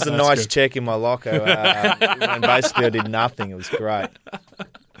awesome. There was a That's nice good. check in my locker, and basically I did nothing. It was great.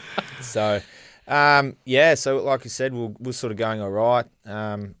 So. So like I said, we're sort of going all right.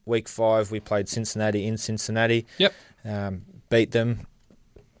 Week 5, we played Cincinnati in Cincinnati. Yep. Beat them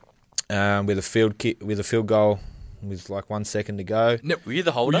with a field goal with like 1 second to go. No, were you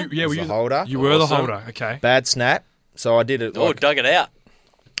the holder? I was the holder. You were the Awesome. holder. Okay. Bad snap. So I did it. Dug it out.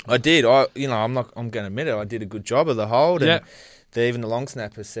 I did. I'm going to admit it. I did a good job of the hold. Yeah. And even the long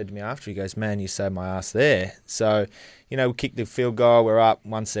snapper said to me after, he goes, "Man, you saved my ass there." So, we kicked the field goal. We're up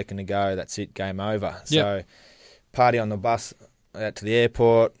 1 second to go. That's it. Game over. So, party on the bus out to the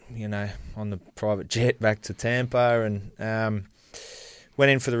airport. On the private jet back to Tampa, and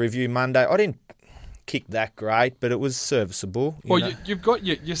went in for the review Monday. I didn't kick that great, but it was serviceable. You've got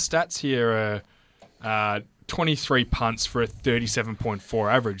your stats here. 23 punts for a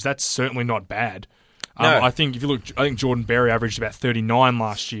 37.4 average. That's certainly not bad. No. I think if you look, I think Jordan Berry averaged about 39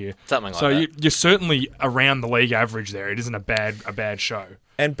 last year. Something like so that. So you're certainly around the league average there. It isn't a bad show.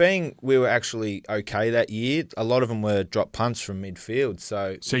 And we were actually okay that year. A lot of them were drop punts from midfield.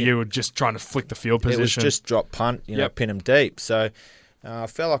 So you were just trying to flick the field position. It was just drop punt, pin them deep. So I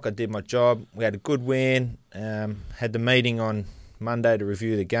felt like I did my job. We had a good win. Had the meeting on Monday to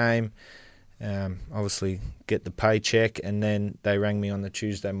review the game. Obviously get the paycheck, and then they rang me on the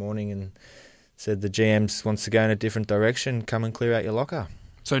Tuesday morning and said the GM wants to go in a different direction. Come and clear out your locker.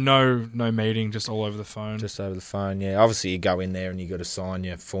 So no meeting, just all over the phone? Just over the phone, yeah. Obviously you go in there and you got to sign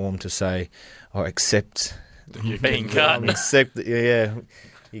your form to say, I accept you're being cut. Accept that,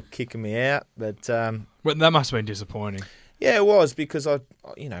 you're kicking me out. But that must have been disappointing. Yeah, it was, because we were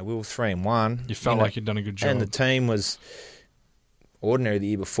 3-1. You felt like you'd done a good job. And the team was ordinary the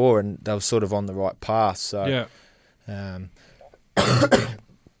year before, and they were sort of on the right path. So,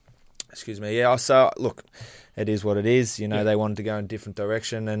 excuse me. Yeah. So look, it is what it is. They wanted to go in a different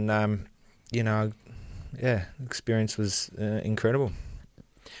direction, and experience was incredible.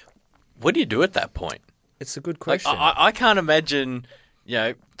 What do you do at that point? It's a good question. I can't imagine.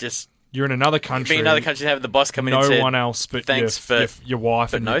 Just. You're in another country. Be in another country, having the boss come in and say, no one else but thanks your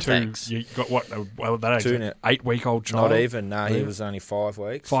wife and no your two. Thanks. You got what? That age, 8-week-old child. Not even. No, he was only 5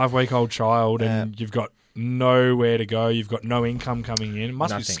 weeks. 5-week-old child, and you've got nowhere to go. You've got no income coming in. It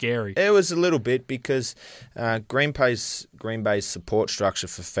must be scary. It was a little bit, because Green Bay's support structure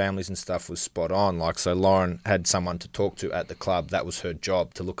for families and stuff was spot on. So Lauren had someone to talk to at the club. That was her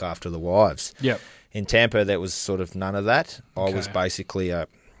job, to look after the wives. Yep. In Tampa, there was sort of none of that. I was basically a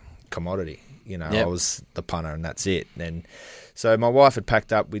commodity. I was the punter, and that's it. And so my wife had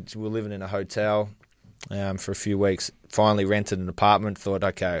packed up. We were living in a hotel for a few weeks. Finally rented an apartment. Thought,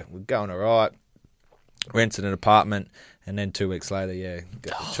 okay, we're going all right. Rented an apartment, and then 2 weeks later,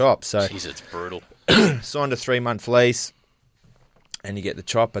 got the chop. So, jeez, it's brutal. Signed a 3-month lease, and you get the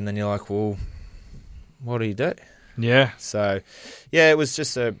chop, and then you're like, well, what do you do? Yeah. So, it was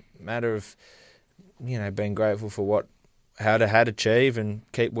just a matter of, being grateful for how to achieve and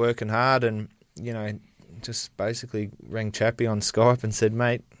keep working hard, and just basically rang Chappie on Skype and said,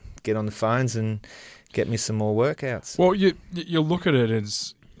 mate, get on the phones and get me some more workouts. Well, you look at it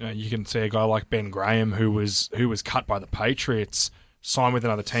as you can see a guy like Ben Graham who was cut by the Patriots, signed with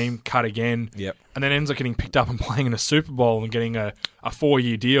another team, cut again, and then ends up getting picked up and playing in a Super Bowl and getting a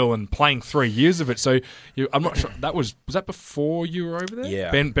 4-year deal and playing 3 years of it. So I'm not sure was that before you were over there?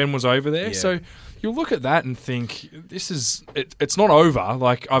 Yeah, Ben was over there. Yeah. So you look at that and think it's not over.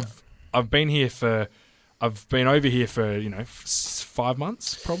 Like I've been over here for 5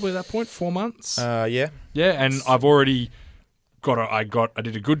 months, probably at that point, 4 months. Yeah, and I've already I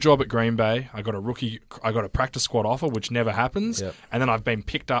did a good job at Green Bay. I got a practice squad offer, which never happens. Yep. And then I've been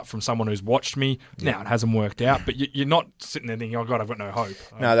picked up from someone who's watched me. Now it hasn't worked out, but you're not sitting there thinking, "Oh God, I've got no hope."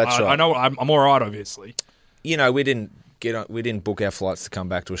 No, that's right. I know I'm all right, obviously. We didn't book our flights to come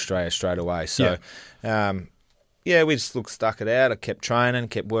back to Australia straight away. So, we just stuck it out. I kept training,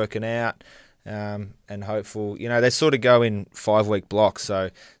 kept working out. And hopeful, they sort of go in 5-week blocks.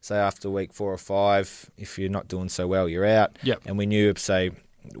 So, say after week 4 or 5, if you're not doing so well, you're out. Yep. And we knew, say,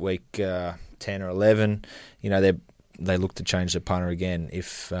 week 10 or 11, they look to change the punter again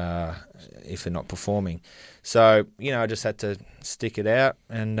if they're not performing. So, I just had to stick it out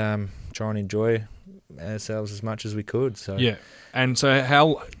and try and enjoy ourselves as much as we could. So yeah. And so,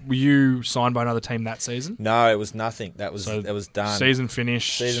 how were you signed by another team that season? No, it was nothing. That was done. Season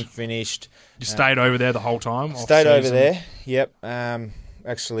finished. You stayed over there the whole time? Stayed over there, yep.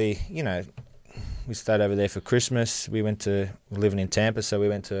 Actually, we stayed over there for Christmas. We're living in Tampa, so we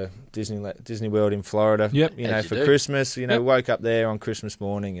went to Disney World in Florida. Yep. For Christmas. Woke up there on Christmas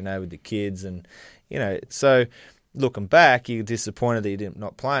morning, with the kids, and so looking back, you're disappointed that you didn't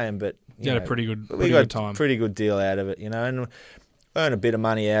not playing, but you had a pretty good time. Pretty good deal out of it, and earn a bit of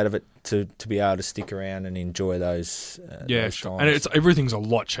money out of it to be able to stick around and enjoy those. Those sure. times. And everything's a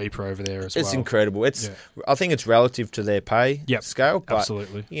lot cheaper over there as well. It's incredible. I think it's relative to their pay scale. But,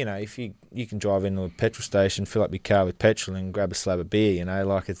 absolutely. If you can drive into a petrol station, fill up your car with petrol, and grab a slab of beer.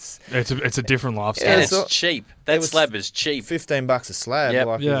 It's a different lifestyle. And it's cheap. That slab is cheap. $15 a slab. Yep.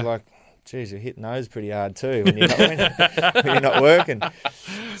 It's like, geez, you're hitting those pretty hard too when you're not working.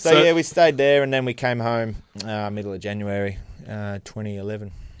 So we stayed there, and then we came home middle of January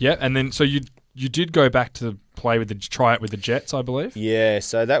 2011. Yeah, and then so you you did go back to try it with the Jets, I believe. Yeah,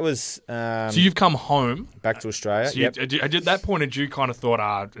 so that was. So you've come home back to Australia. So at that point, had you kind of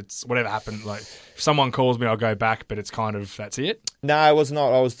thought, it's whatever happened. Like, if someone calls me, I'll go back, but it's kind of that's it. No, I was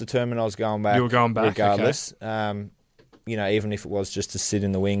not. I was determined I was going back. You were going back, regardless. Okay. Even if it was just to sit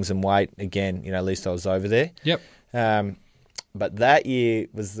in the wings and wait. Again, at least I was over there. Yep. But that year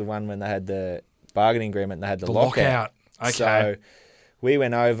was the one when they had the bargaining agreement and they had the lockout. Okay. So we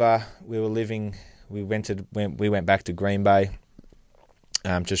went over. We were living. We went back to Green Bay.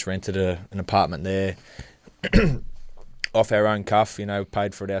 Just rented an apartment there, off our own cuff.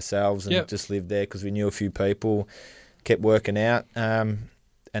 Paid for it ourselves and just lived there because we knew a few people. Kept working out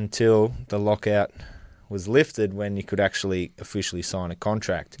until the lockout was lifted, when you could actually officially sign a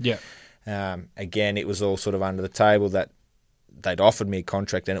contract. Yeah. Again, it was all sort of under the table that they'd offered me a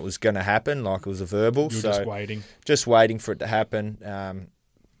contract and it was going to happen, like it was a verbal. You were just waiting for it to happen.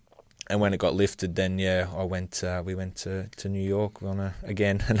 And when it got lifted, then we went to New York on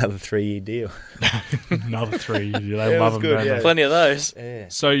another 3-year deal. Another 3 years. They love them, good, don't they? Plenty of those. Yeah.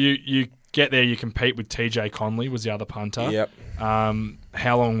 So you get there, you compete with TJ Conley, was the other punter. Yep.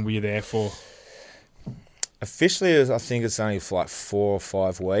 How long were you there for? Officially, I think it's only for like 4 or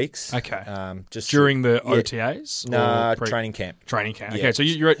 5 weeks. Okay. Just during the OTAs? No, training camp. Training camp. Yeah. Okay, so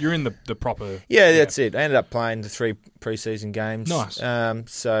you're in the proper... Yeah, that's it. I ended up playing the 3 preseason games. Nice.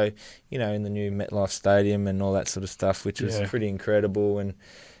 So, in the new MetLife Stadium and all that sort of stuff, which was pretty incredible. And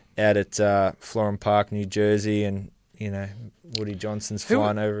out at Florham Park, New Jersey, and, Woody Johnson's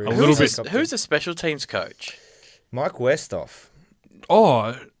flying over. Who's the special teams coach? Mike Westhoff.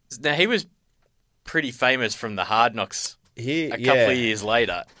 Oh. Now, he was pretty famous from the Hard Knocks a couple of years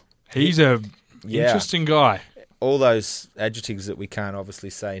later. He's a interesting guy. All those adjectives that we can't obviously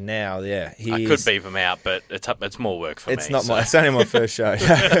say now, I could beep them out, but it's more work for me. It's only my first show.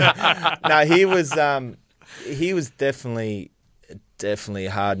 No, he was definitely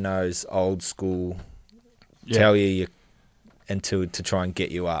hard-nosed, old school, tell you and to try and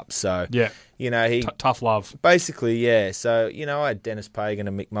get you up. So, he... tough love. Basically, So, I had Dennis Pagan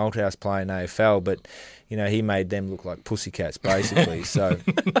and Mick Malthouse playing AFL, but, he made them look like pussycats, basically. So,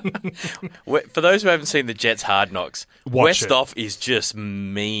 for those who haven't seen the Jets Hard Knocks, Westhoff is just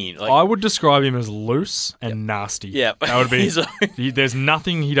mean. I would describe him as loose and nasty. Yeah. That would be... there's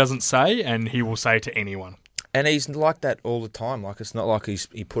nothing he doesn't say, and he will say to anyone. And he's like that all the time. Like, it's not like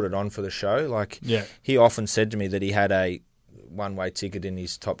he put it on for the show. Like, he often said to me that he had a one-way ticket in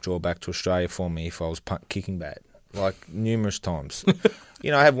his top drawer back to Australia for me if I was kicking bad, like numerous times.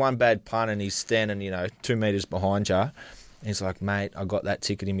 I have one bad punt and he's standing, 2 metres behind you. And he's like, mate, I got that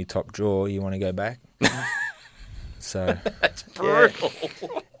ticket in my top drawer. You want to go back? So that's brutal.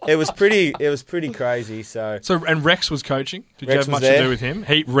 It was pretty crazy. So and Rex was coaching. Did Rex you have much there. to do with him?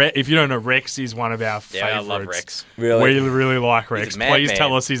 If you don't know, Rex is one of our favourites. I love Rex. Really, we really like Rex. Please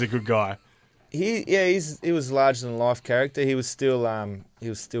tell us he's a good guy. He was larger than life character. He was still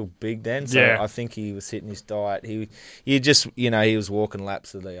big then. So I think he was hitting his diet. He was walking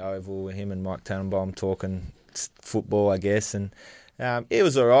laps of the Oval with him and Mike Tannenbaum talking football, I guess. And it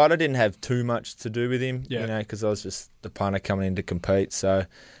was all right. I didn't have too much to do with him, because I was just the punter coming in to compete. So,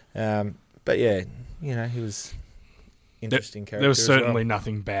 but he was interesting character. There was certainly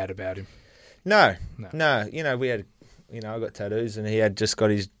nothing bad about him. No. We had. I got tattoos and he had just got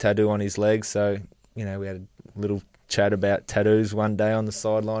his tattoo on his leg. So, we had a little chat about tattoos one day on the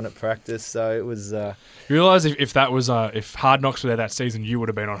sideline at practice. So it was... You realise if that was... if Hard Knocks were there that season, you would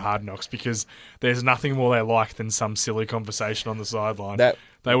have been on Hard Knocks, because there's nothing more they like than some silly conversation on the sideline.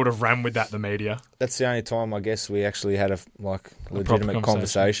 They would have ran with that, the media. That's the only time, I guess, we actually had a legitimate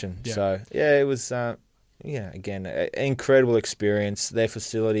conversation. Yeah. So, it was... again, an incredible experience. Their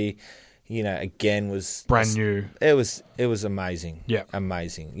facility... again was brand new. It was amazing. Yeah,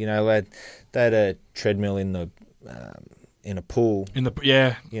 amazing. They had a treadmill in a pool. For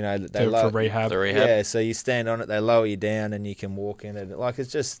rehab. The rehab. Yeah, so you stand on it, they lower you down, and you can walk in it. Like,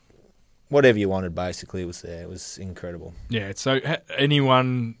 it's just whatever you wanted. Basically, was there. It was incredible. Yeah. So,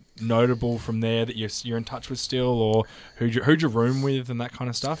 anyone notable from there that you're in touch with still, or who'd you room with and that kind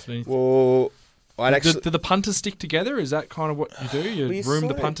of stuff? Well. Do the punters stick together? Is that kind of what you do? You room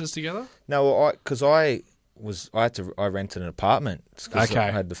the punters together? No, because I rented an apartment because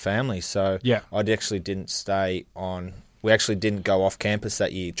I had the family, so I actually didn't stay on. We actually didn't go off campus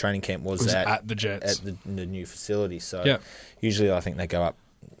that year. Training camp was at the Jets at the new facility. So usually I think they go up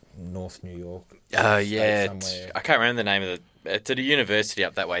North New York. I can't remember the name of it's at a university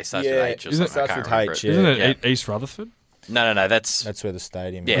up that way. Starts with H or something. I can't remember. H. Isn't it East Rutherford? No. That's where the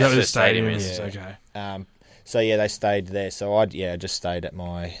stadium is. Yeah, that's where the stadium is. Okay. So they stayed there. So I just stayed at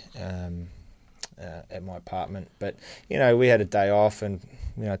my at my apartment. But, we had a day off and,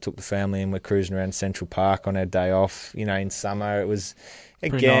 I took the family and we're cruising around Central Park on our day off. In summer it was,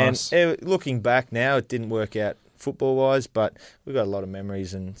 again, nice. Looking back now, it didn't work out football-wise, but we got a lot of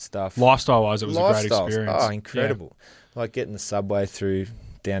memories and stuff. Lifestyle-wise, it was a great experience. Oh, incredible. Yeah. Like getting the subway through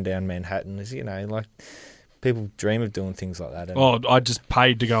downtown Manhattan is, like people dream of doing things like that. I just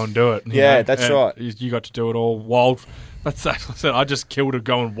paid to go and do it. That's right. You got to do it all while... That's I just killed to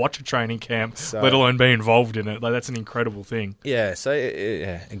go and watch a training camp, let alone be involved in it. Like, that's an incredible thing. Yeah, so,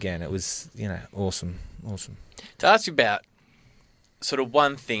 again, it was, awesome. To ask you about sort of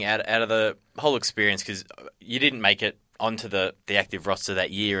one thing out of the whole experience, because you didn't make it onto the active roster that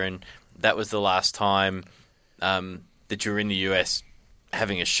year, and that was the last time that you were in the US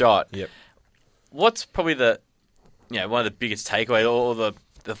having a shot. Yep. What's probably the one of the biggest takeaways or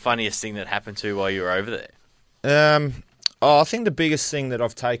the funniest thing that happened to you while you were over there? I think the biggest thing that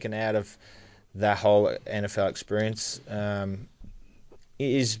I've taken out of that whole NFL experience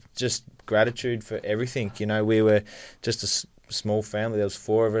is just gratitude for everything. We were just a small family. There was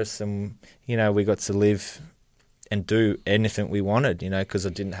 4 of us, and we got to live and do anything we wanted. Because I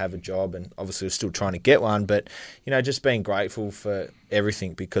didn't have a job, and obviously we're still trying to get one. But just being grateful for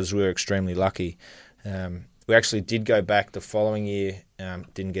everything because we were extremely lucky. We actually did go back the following year.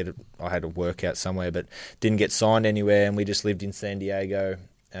 Didn't get it. I had to work out somewhere, but didn't get signed anywhere. And we just lived in San Diego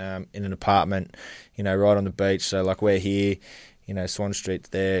in an apartment, right on the beach. So like we're here. Swan Street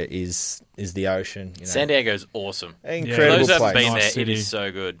there is the ocean. San Diego's awesome. Incredible place. Those who haven't been Nice there, city. it is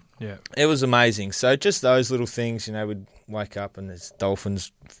so good. Yeah, it was amazing. So just those little things, we'd wake up and there's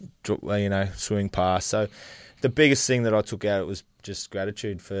dolphins, swimming past. So the biggest thing that I took out was just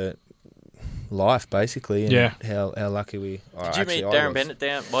gratitude for life, basically, and how lucky we are. Did you meet Darren Bennett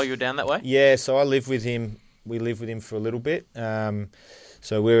down while you were down that way? Yeah, so I lived with him. We lived with him for a little bit.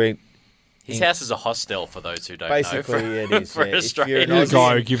 So we're his house is a hostel for those who don't basically, know. It is. For yeah. Australians. he's a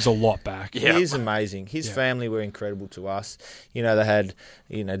guy who gives a lot back. Yeah. He is amazing. His family were incredible to us. They had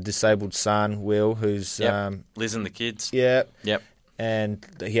disabled son Will, who's Liz and the kids. Yeah. Yep. And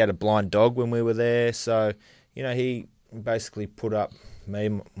he had a blind dog when we were there. So he basically put up me,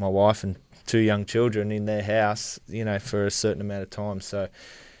 my wife, and 2 young children in their house, for a certain amount of time. So,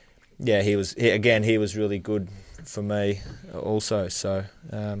 yeah, he was really good for me also. So,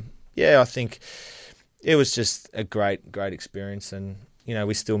 I think it was just a great experience, and,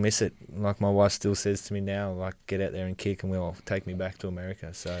 we still miss it. Like my wife still says to me now, like, get out there and kick and will take me back to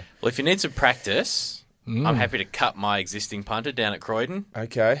America. So, well, if you need some practice, I'm happy to cut my existing punter down at Croydon.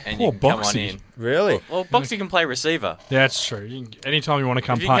 Okay. And you can come on in. Really? Well, Boxy can play receiver. Yeah, that's true. Anytime you want to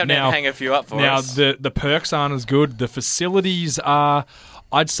come if you punt come down now, and hang a few up for us. Now, the perks aren't as good. The facilities are,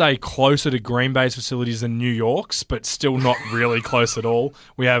 I'd say, closer to Green Bay's facilities than New York's, but still not really close at all.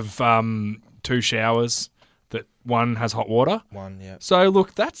 We have 2 showers. That one has hot water. One, yeah. So,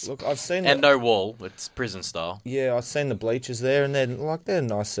 look, I've seen and no wall. It's prison style. Yeah, I've seen the bleachers there, and they're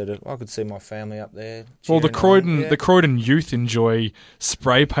nice setup. I could see my family up there. Well, the Croydon youth enjoy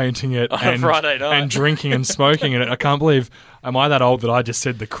spray painting it and Friday night. and drinking and smoking in it. I can't believe. Am I that old that I just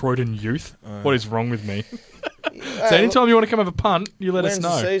said the Croydon youth? What is wrong with me? So anytime you want to come have a punt, you let us know.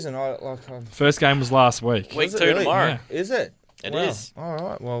 When's the season? First game was last week. Week 2 really? tomorrow. Yeah. Is it? It is. All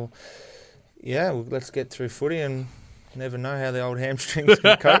right. Well, yeah. Well, let's get through footy and never know how the old hamstrings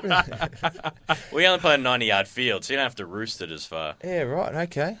can cope. We only play a 90-yard field, so you don't have to roost it as far. Yeah. Right.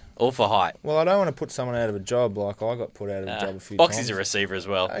 Okay. All for height. Well, I don't want to put someone out of a job like I got put out of a job a few times. Boxy's a receiver as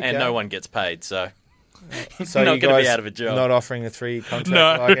well, Okay. and no one gets paid, so So not you going to guys be out of a job. Not offering a 3-year contract?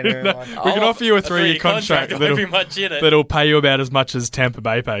 No, like anyone no. like We can offer you a 3-year contract Won't be much in it. that'll pay you about as much as Tampa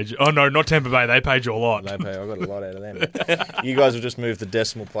Bay paid you. Oh, no, not Tampa Bay. They paid you a lot. They pay. I got a lot out of them. You guys will just move the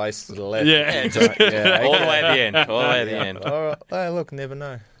decimal place to the left. Yeah. Yeah, All the way at the end. All the way at the end. All right. Hey, look, never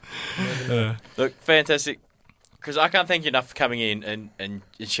know. Look, fantastic. Chris, I can't thank you enough for coming in and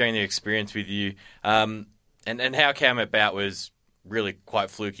sharing the experience with you. And how it came about was really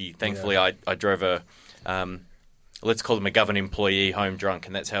quite fluky. Thankfully, I drove a, let's call him a government employee home drunk,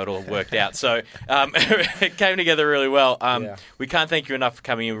 and that's how it all worked out. So it came together really well. We can't thank you enough for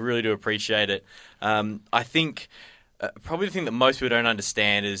coming in. We really do appreciate it. I think probably the thing that most people don't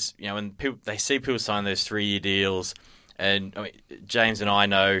understand is, when they see people sign those 3-year deals, and James and I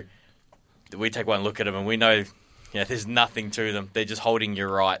know that we take one look at them and we know there's nothing to them. They're just holding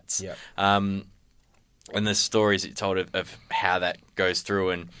your rights. Yep. And the stories that you told of how that goes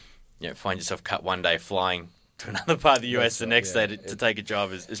through, and find yourself cut one day flying to another part of the US the next day to take a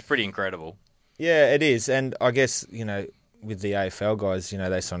job is pretty incredible. Yeah, it is. And I guess, with the AFL guys,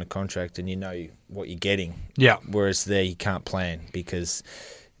 they sign a contract and you know what you're getting. Yeah. Whereas there you can't plan because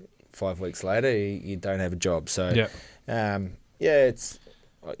 5 weeks later, you don't have a job. So, it's,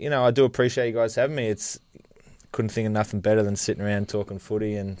 I do appreciate you guys having me. Couldn't think of nothing better than sitting around talking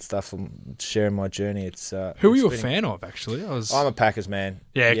footy and stuff and sharing my journey. Who are you a fan of, actually? I'm a Packers man.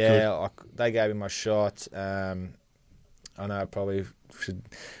 Yeah, good. They gave me my shot. I know I probably should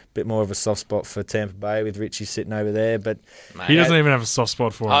a bit more of a soft spot for Tampa Bay with Richie sitting over there, but he doesn't even have a soft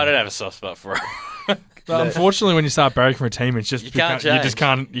spot for him. I don't have a soft spot for him. But unfortunately, when you start barracking for a team, it's just you can't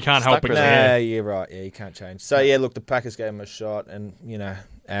help it. Nah, you're right. Yeah, you can't change. So look, the Packers gave him a shot, and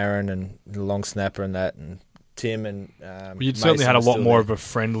Aaron and the long snapper and that, and Tim and you'd certainly had a lot more of a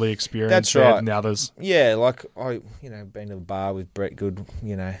friendly experience than the others. Yeah, like I, been to the bar with Brett Good,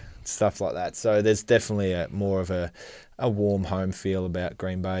 stuff like that. So there's definitely more of a warm home feel about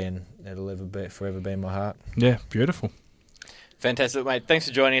Green Bay, and it'll forever be in my heart. Yeah, beautiful. Fantastic, mate. Thanks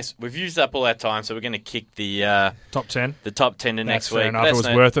for joining us. We've used up all our time, so we're going to kick the top 10. The top 10 to next week. Fair enough. It was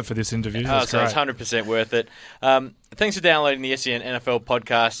worth it for this interview. So it's 100% worth it. Thanks for downloading the SEN NFL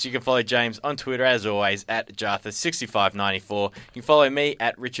podcast. You can follow James on Twitter, as always, at Jartha6594. You can follow me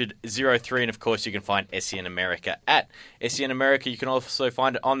at Richard03, and of course you can find SEN America at SEN America. You can also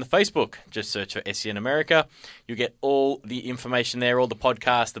find it on the Facebook. Just search for SEN America. You'll get all the information there, all the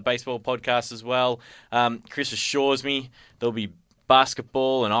podcasts, the baseball podcast as well. Chris assures me there'll be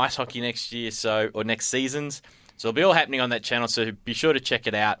basketball and ice hockey next seasons. So it'll be all happening on that channel, so be sure to check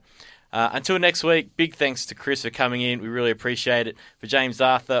it out. Until next week, big thanks to Chris for coming in. We really appreciate it. For James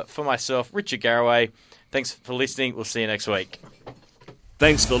Arthur, for myself, Richard Garraway, thanks for listening. We'll see you next week.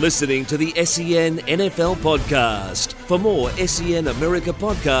 Thanks for listening to the SEN NFL podcast. For more SEN America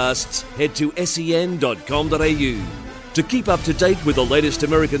podcasts, head to sen.com.au. To keep up to date with the latest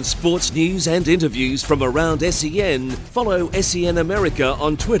American sports news and interviews from around SEN, follow SEN America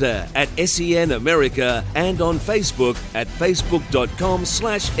on Twitter at SEN America and on Facebook at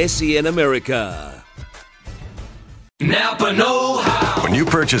facebook.com/SEN America. Napa know-how. When you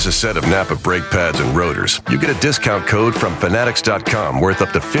purchase a set of Napa brake pads and rotors, you get a discount code from Fanatics.com worth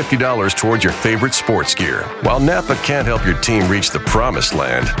up to $50 towards your favorite sports gear. While Napa can't help your team reach the promised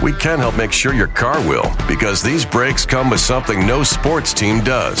land, we can help make sure your car will, because these brakes come with something no sports team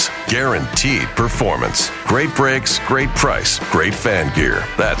does: guaranteed performance. Great brakes, great price, great fan gear.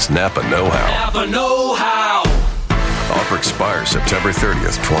 That's Napa know-how. Napa know-how. Offer expires September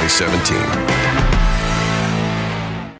 30th, 2017.